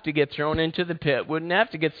have to get thrown into the pit, wouldn't have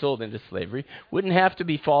to get sold into slavery, wouldn't have to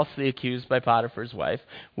be falsely accused by Potiphar's wife,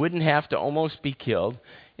 wouldn't have to almost be killed,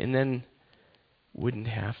 and then wouldn't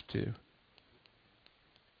have to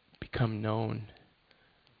become known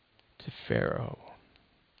to Pharaoh.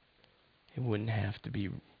 It wouldn't have to be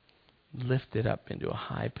lifted up into a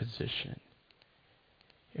high position.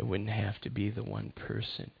 It wouldn't have to be the one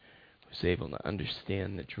person who's able to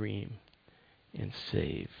understand the dream and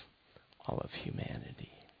save all of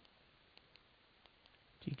humanity.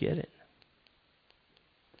 Do you get it?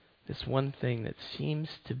 This one thing that seems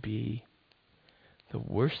to be the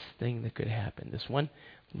worst thing that could happen, this one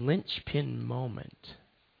linchpin moment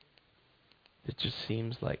that just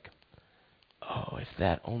seems like, oh, if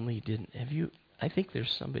that only didn't, I think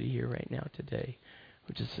there's somebody here right now today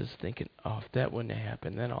who just is thinking, oh, if that wouldn't have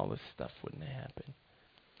happened, then all this stuff wouldn't have happened.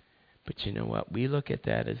 But you know what? We look at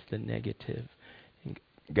that as the negative. And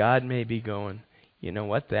God may be going, you know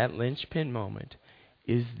what? That linchpin moment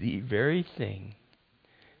is the very thing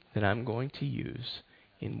that I'm going to use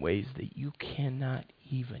in ways that you cannot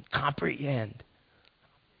even comprehend.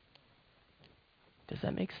 Does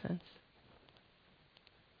that make sense?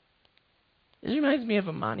 This reminds me of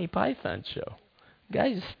a Monty Python show. The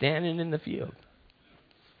guy's just standing in the field.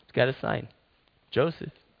 He's got a sign.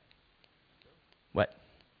 Joseph. What?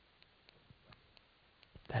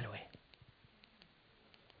 That way.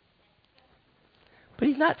 But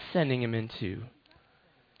he's not sending him into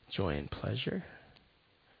joy and pleasure.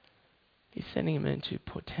 He's sending him into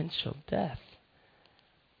potential death.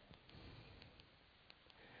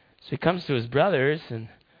 So he comes to his brothers, and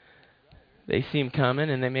they see him coming,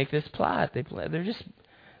 and they make this plot. There's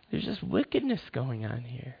just wickedness going on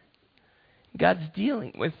here. God's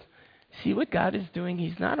dealing with, see what God is doing?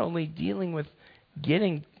 He's not only dealing with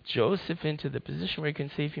getting Joseph into the position where he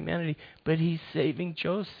can save humanity, but he's saving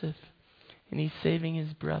Joseph, and he's saving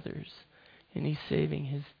his brothers, and he's saving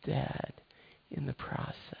his dad in the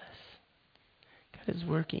process. God is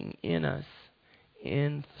working in us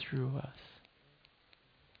and through us.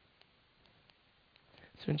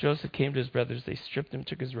 So when Joseph came to his brothers, they stripped him,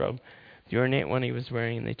 took his robe, the ornate one he was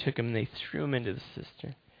wearing, and they took him and they threw him into the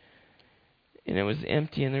cistern. And it was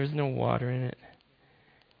empty and there was no water in it.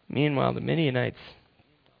 Meanwhile, the Midianites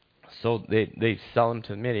they sell him to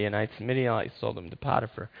the Midianites. The Midianites sold him to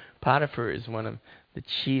Potiphar. Potiphar is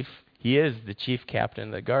he is the chief captain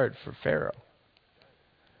of the guard for Pharaoh.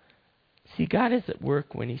 See, God is at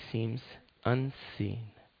work when he seems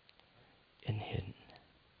unseen and hidden.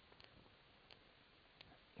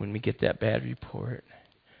 When we get that bad report,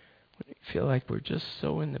 when we feel like we're just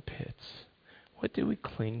so in the pits, what do we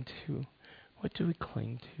cling to? What do we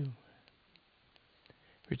cling to?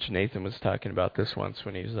 Rich Nathan was talking about this once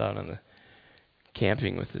when he was out on the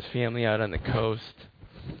camping with his family out on the coast,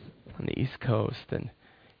 on the East Coast, and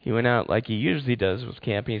he went out like he usually does with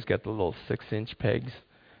camping. He's got the little 6-inch pegs.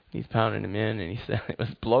 He's pounding them in, and he said it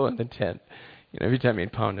was blowing the tent. Every time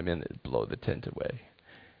he'd pound them in, it'd blow the tent away.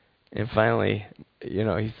 And finally,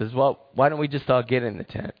 he says, well, why don't we just all get in the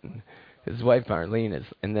tent? And his wife Marlene is,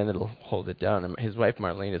 and then it'll hold it down. And his wife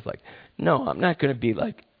Marlene is like, no, I'm not going to be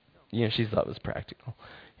like, she thought it was practical.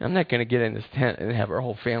 I'm not going to get in this tent and have our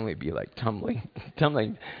whole family be like tumbling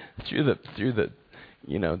through the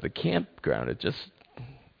campground. It just,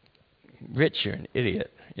 Rich, you're an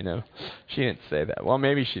idiot. She didn't say that. Well,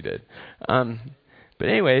 maybe she did. But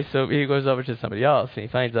anyway, so he goes over to somebody else and he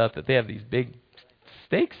finds out that they have these big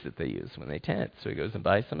stakes that they use when they tent. So he goes and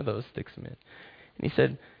buys some of those, sticks them in. And he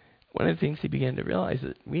said, one of the things he began to realize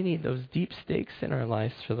is that we need those deep stakes in our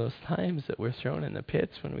lives for those times that we're thrown in the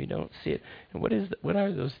pits when we don't see it. And what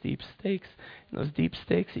are those deep stakes? And those deep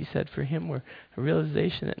stakes, he said, for him were a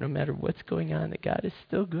realization that no matter what's going on, that God is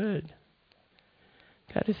still good.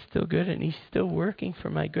 God is still good, and he's still working for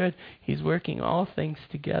my good. He's working all things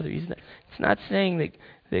together. It's not saying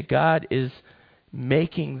that God is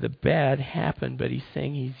making the bad happen, but he's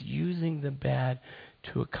saying he's using the bad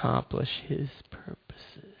to accomplish his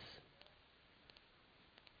purposes.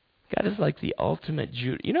 God is like the ultimate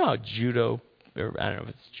judo. You know how judo, or I don't know if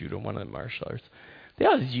it's judo, one of the martial arts, they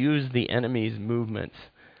always use the enemy's movements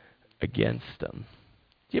against them.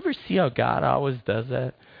 Do you ever see how God always does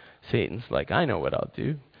that? Satan's like, I know what I'll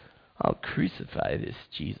do. I'll crucify this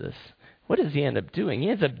Jesus. What does he end up doing? He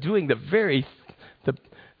ends up doing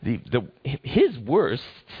his worst.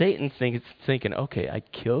 Satan's thinking, okay, I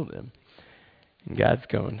killed him. And God's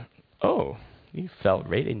going, oh, you fell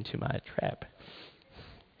right into my trap.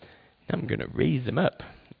 I'm going to raise him up,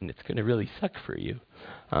 and it's going to really suck for you.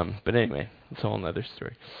 But anyway, it's a whole other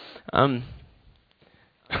story.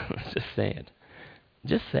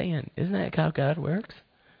 Just saying. Isn't that how God works?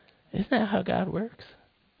 Isn't that how God works?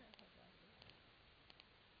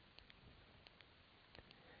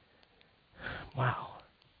 Wow.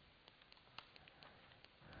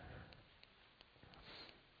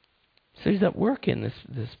 So he's at work in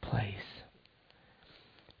this place.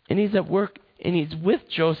 And he's at work, and he's with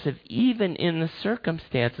Joseph even in the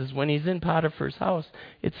circumstances when he's in Potiphar's house.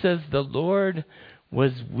 It says the Lord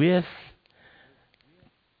was with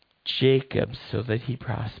Jacob so that he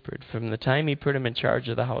prospered. From the time he put him in charge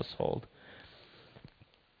of the household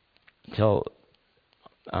till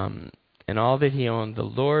and all that he owned, the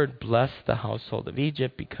Lord blessed the household of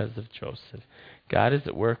Egypt because of Joseph. God is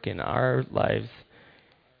at work in our lives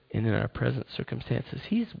and in our present circumstances.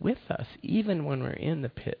 He's with us even when we're in the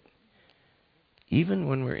pit, even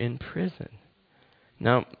when we're in prison.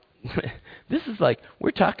 Now, this is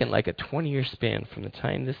we're talking like a 20-year span from the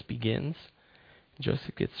time this begins.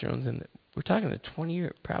 Joseph gets thrown in. We're talking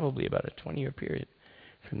probably about a 20-year period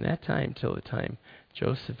from that time till the time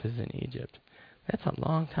Joseph is in Egypt. That's a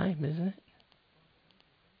long time, isn't it?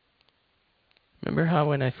 Remember how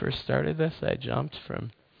when I first started this, I jumped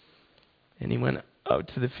from, and he went out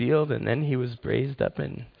to the field, and then he was raised up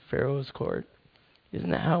in Pharaoh's court? Isn't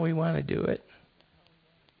that how we want to do it?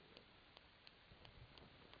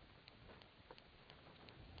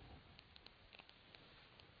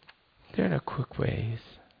 There are no quick ways.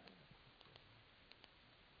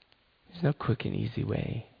 There's no quick and easy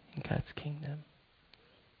way in God's kingdom.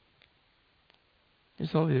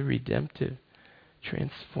 There's only the redemptive,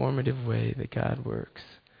 transformative way that God works.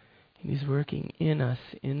 And He's working in us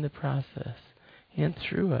in the process and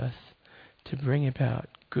through us to bring about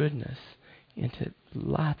goodness into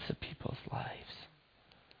lots of people's lives.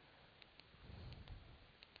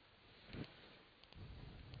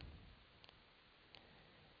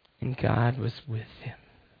 And God was with him.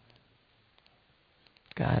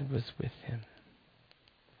 God was with him.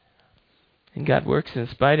 And God works in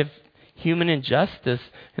spite of human injustice,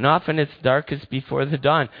 and often it's darkest before the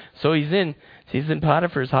dawn. So he's in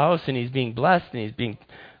Potiphar's house, and he's being blessed, and he's being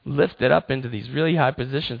lifted up into these really high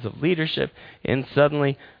positions of leadership, and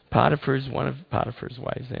suddenly one of Potiphar's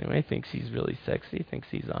wives anyway, thinks he's really sexy, thinks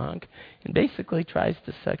he's a hunk, and basically tries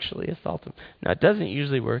to sexually assault him. Now, it doesn't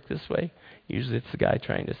usually work this way. Usually it's the guy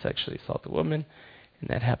trying to sexually assault the woman, and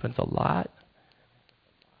that happens a lot.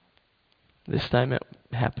 This time it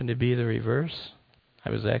happened to be the reverse. I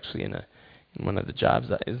was actually in one of the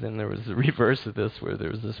jobs I was in, there was the reverse of this, where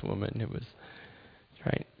there was this woman who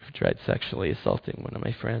tried sexually assaulting one of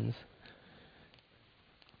my friends.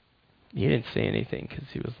 He didn't say anything because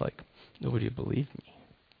he was like, nobody will believe me.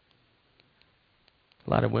 A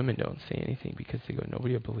lot of women don't say anything because they go,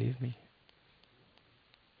 nobody will believe me.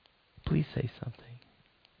 Please say something.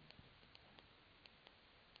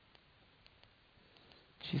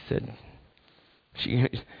 She said,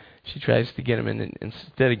 she tries to get him, and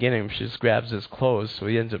instead of getting him, she just grabs his clothes, so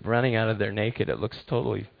he ends up running out of there naked. It looks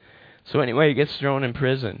totally... So anyway, he gets thrown in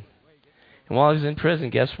prison. And while he's in prison,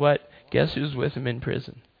 guess what? Guess who's with him in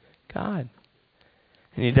prison? God.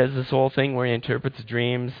 And he does this whole thing where he interprets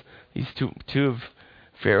dreams. These two of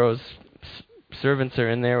Pharaoh's servants are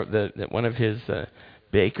in there, one of his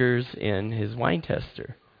bakers and his wine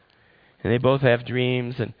tester. And they both have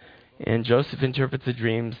dreams, and Joseph interprets the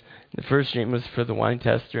dreams. The first dream was for the wine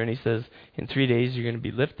tester, and he says, in 3 days you're going to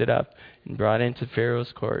be lifted up and brought into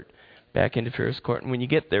Pharaoh's court, back into Pharaoh's court. And when you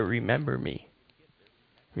get there, remember me.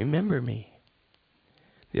 Remember me.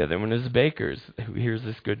 The other one is the baker's, who hears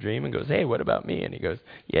this good dream and goes, hey, what about me? And he goes,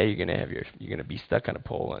 yeah, you're going to be stuck on a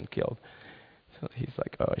pole and killed. So he's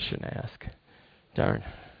like, oh, I shouldn't ask. Darn.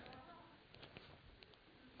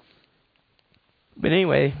 But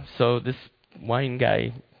anyway, so this wine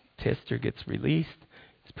guy tester gets released.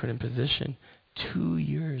 He's put in position. 2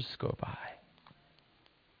 years go by.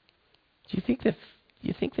 Do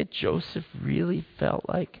you think that Joseph really felt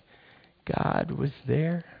like God was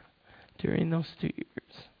there during those 2 years?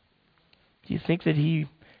 Do you think that he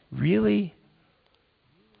really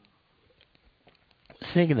was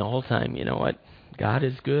thinking the whole time, you know what, God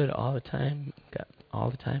is good all the time.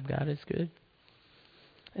 God is good.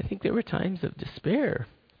 I think there were times of despair.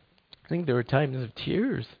 I think there were times of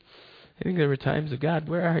tears. I think there were times of, God,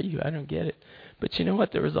 where are you? I don't get it. But you know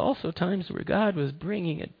what? There was also times where God was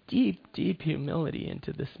bringing a deep, deep humility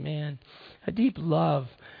into this man, a deep love,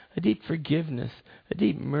 a deep forgiveness, a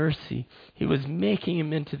deep mercy. He was making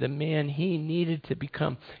him into the man he needed to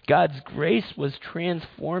become. God's grace was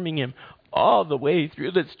transforming him all the way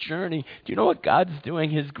through this journey. Do you know what God's doing?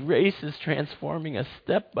 His grace is transforming us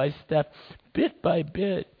step by step, bit by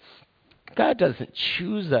bit. God doesn't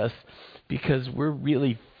choose us because we're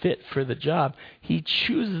really fit for the job. He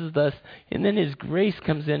chooses us, and then His grace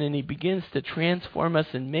comes in and He begins to transform us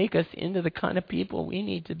and make us into the kind of people we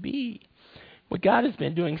need to be. What God has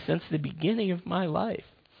been doing since the beginning of my life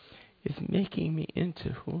is making me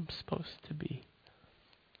into who I'm supposed to be.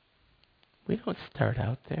 We don't start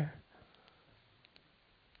out there.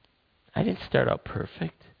 I didn't start out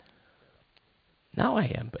perfect. Now I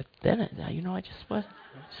am, but then, I just wasn't.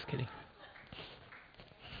 I'm just kidding.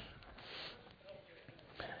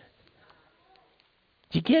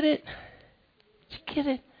 Do you get it? Do you get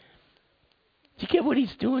it? Do you get what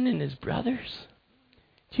He's doing in His brothers?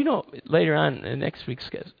 Do you know, later on in next week's,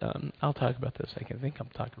 I'll talk about this. I think I'm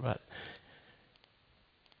talking about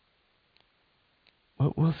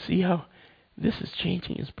it. We'll see how this is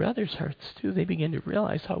changing His brothers' hearts too. They begin to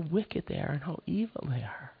realize how wicked they are and how evil they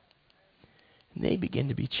are. And they begin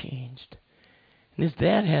to be changed. And his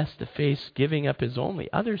dad has to face giving up his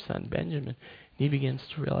only other son, Benjamin. And he begins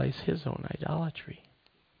to realize his own idolatry.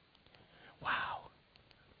 Wow.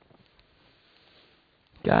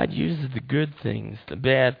 God uses the good things, the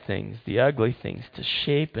bad things, the ugly things to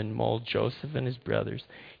shape and mold Joseph and his brothers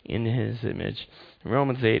in his image.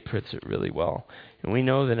 Romans 8 puts it really well. And we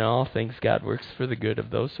know that in all things God works for the good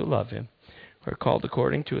of those who love him, who are called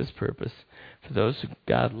according to his purpose. For those who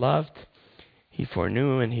God loved, he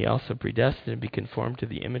foreknew, and he also predestined to be conformed to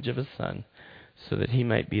the image of his Son, so that he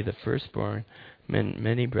might be the firstborn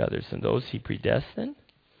many brothers. And those he predestined,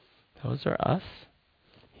 those are us.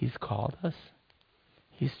 He's called us.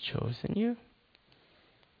 He's chosen you.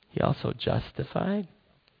 He also justified.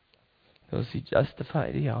 Those he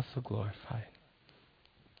justified, he also glorified.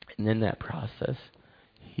 And in that process,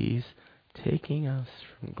 he's taking us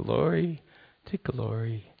from glory to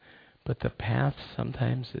glory. But the path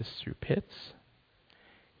sometimes is through pits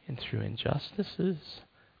and through injustices.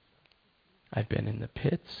 I've been in the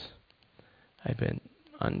pits. I've been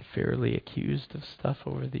unfairly accused of stuff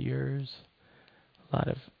over the years. A lot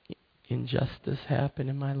of injustice happened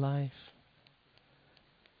in my life.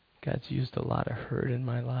 God's used a lot of hurt in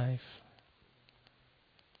my life.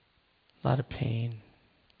 A lot of pain.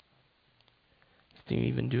 He's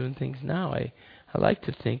even doing things now. I like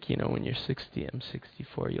to think, when you're 60, I'm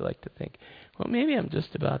 64, you like to think, well, maybe I'm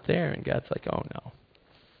just about there. And God's like, oh, no.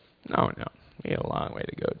 No. We have a long way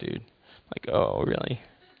to go, dude. Like, oh, really?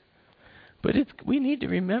 But we need to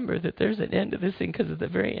remember that there's an end to this thing, because at the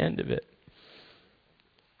very end of it,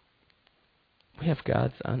 we have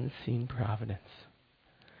God's unseen providence.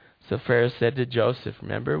 So Pharaoh said to Joseph,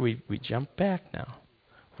 remember, we jump back now.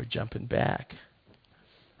 We're jumping back.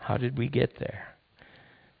 How did we get there?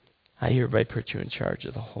 I hereby put you in charge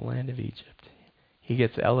of the whole land of Egypt. He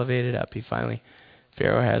gets elevated up.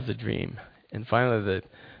 Pharaoh has a dream. And finally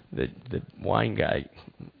the wine guy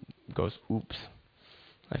goes, oops,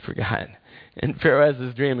 I forgot. And Pharaoh has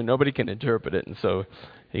this dream and nobody can interpret it. And so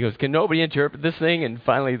he goes, can nobody interpret this thing? And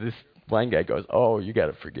finally this wine guy goes, oh, you got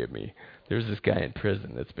to forgive me. There's this guy in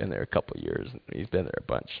prison that's been there a couple of years. And he's been there a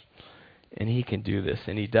bunch. And he can do this.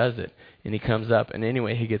 And he does it. And he comes up. And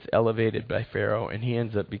anyway, he gets elevated by Pharaoh. And he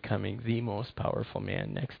ends up becoming the most powerful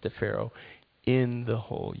man next to Pharaoh in the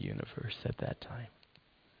whole universe at that time.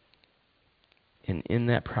 And in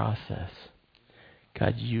that process,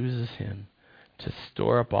 God uses him to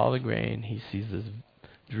store up all the grain. He sees this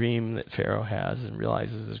dream that Pharaoh has and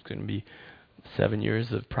realizes there's going to be 7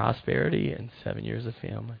 years of prosperity and 7 years of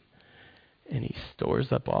famine. And he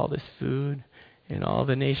stores up all this food, and all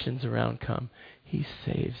the nations around come. He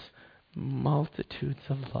saves multitudes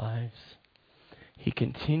of lives. He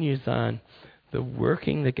continues on the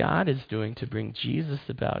working that God is doing to bring Jesus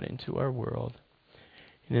about into our world.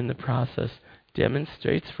 And in the process,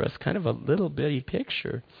 demonstrates for us kind of a little bitty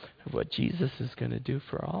picture of what Jesus is going to do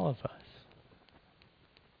for all of us.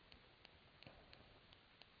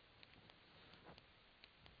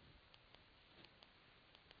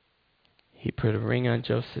 He put a ring on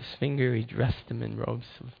Joseph's finger. He dressed him in robes.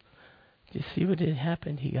 Do you see what had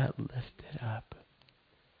happened? He got lifted up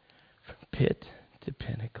from pit to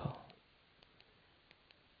pinnacle.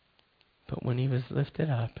 But when he was lifted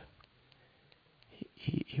up,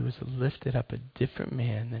 he was lifted up a different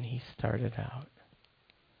man than he started out.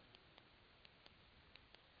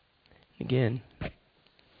 Again,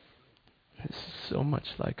 this is so much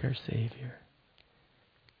like our Savior.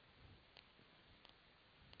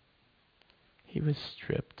 He was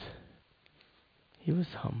stripped. He was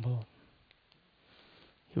humbled.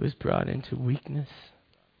 He was brought into weakness.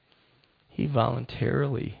 He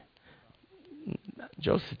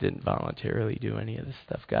Joseph didn't voluntarily do any of this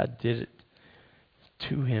stuff. God did it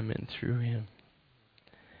to him and through him.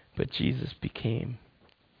 But Jesus became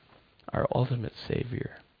our ultimate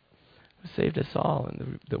Savior, who saved us all.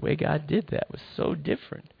 And the way God did that was so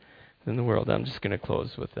different than the world. I'm just going to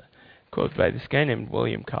close with a quote by this guy named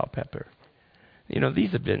William Culpeper.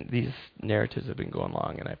 These narratives have been going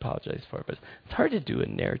long, and I apologize for it, but it's hard to do a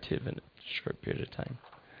narrative in a short period of time.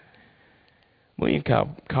 William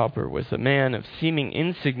Cowper was a man of seeming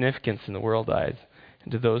insignificance in the world's eyes,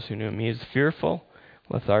 and to those who knew him, he was a fearful,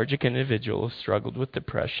 lethargic individual who struggled with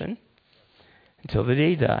depression until the day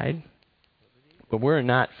he died. But were it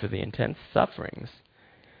not for the intense sufferings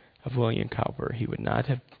of William Cowper, he would not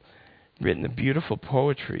have written the beautiful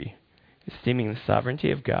poetry esteeming the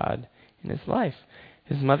sovereignty of God in his life.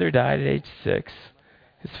 His mother died at age 6.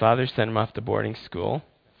 His father sent him off to boarding school.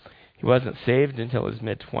 He wasn't saved until his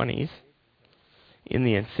mid-20s, in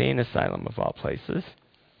the insane asylum of all places.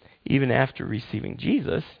 Even after receiving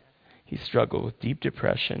Jesus, he struggled with deep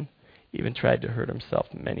depression, even tried to hurt himself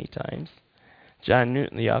many times. John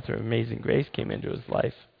Newton, the author of Amazing Grace, came into his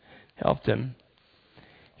life, helped him.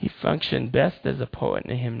 He functioned best as a poet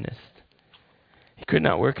and a hymnist. He could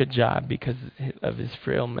not work a job because of his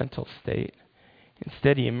frail mental state.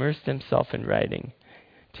 Instead, he immersed himself in writing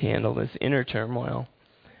to handle his inner turmoil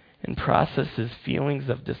and process his feelings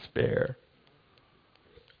of despair.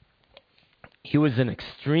 He was an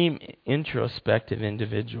extreme introspective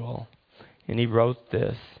individual, and he wrote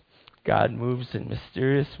this: God moves in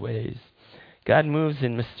mysterious ways. God moves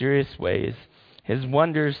in mysterious ways, his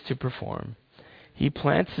wonders to perform. He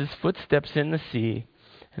plants his footsteps in the sea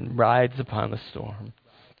and rides upon the storm.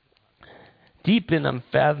 Deep in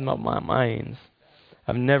unfathomable minds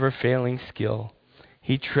of never-failing skill,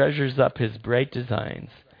 he treasures up his bright designs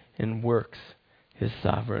and works his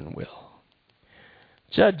sovereign will.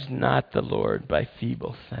 Judge not the Lord by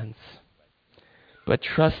feeble sense, but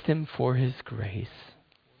trust him for his grace.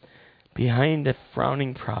 Behind a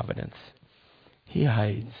frowning providence, he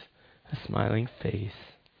hides a smiling face.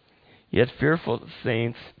 Yet fearful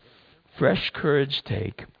saints, fresh courage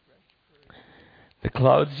take. The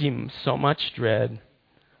clouds ye so much dread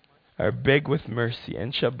are big with mercy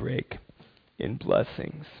and shall break in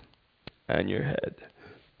blessings on your head.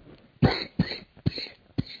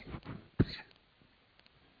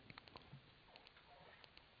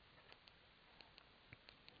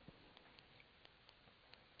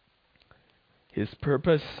 His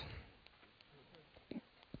purpose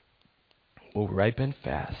will ripen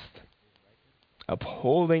fast,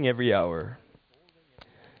 upholding every hour.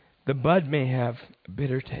 The bud may have a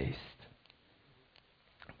bitter taste,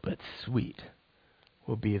 but sweet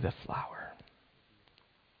will be the flower.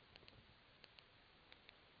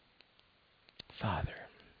 Father,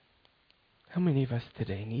 how many of us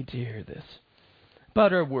today need to hear this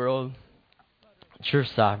about our world, that you're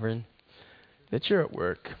sovereign, that you're at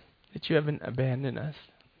work, that you haven't abandoned us?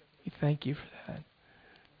 We thank you for that.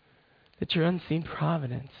 That your unseen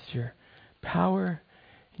providence, your power,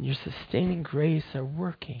 and your sustaining grace are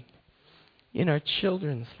working in our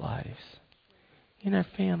children's lives, in our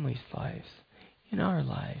families' lives, in our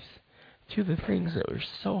lives, through the things that were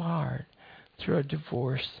so hard, through our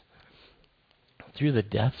divorce, through the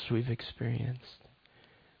deaths we've experienced,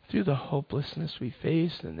 through the hopelessness we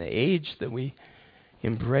face and the age that we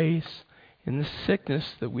embrace, and the sickness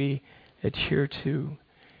that we adhere to,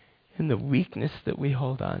 and the weakness that we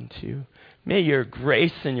hold on to. May your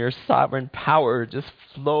grace and your sovereign power just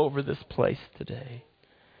flow over this place today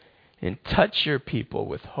and touch your people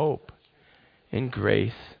with hope and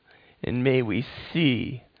grace. And may we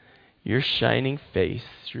see your shining face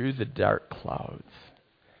through the dark clouds.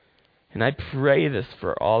 And I pray this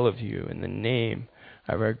for all of you in the name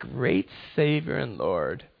of our great Savior and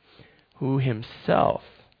Lord, who himself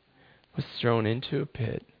was thrown into a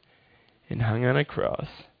pit and hung on a cross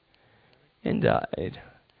and died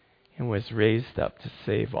and was raised up to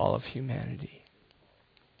save all of humanity.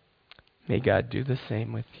 May God do the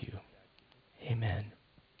same with you. Amen.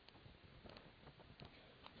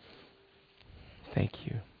 Thank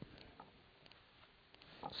you.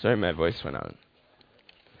 Sorry my voice went out.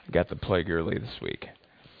 I got the plague early this week,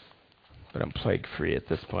 but I'm plague free at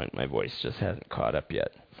this point. My voice just hasn't caught up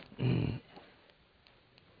yet.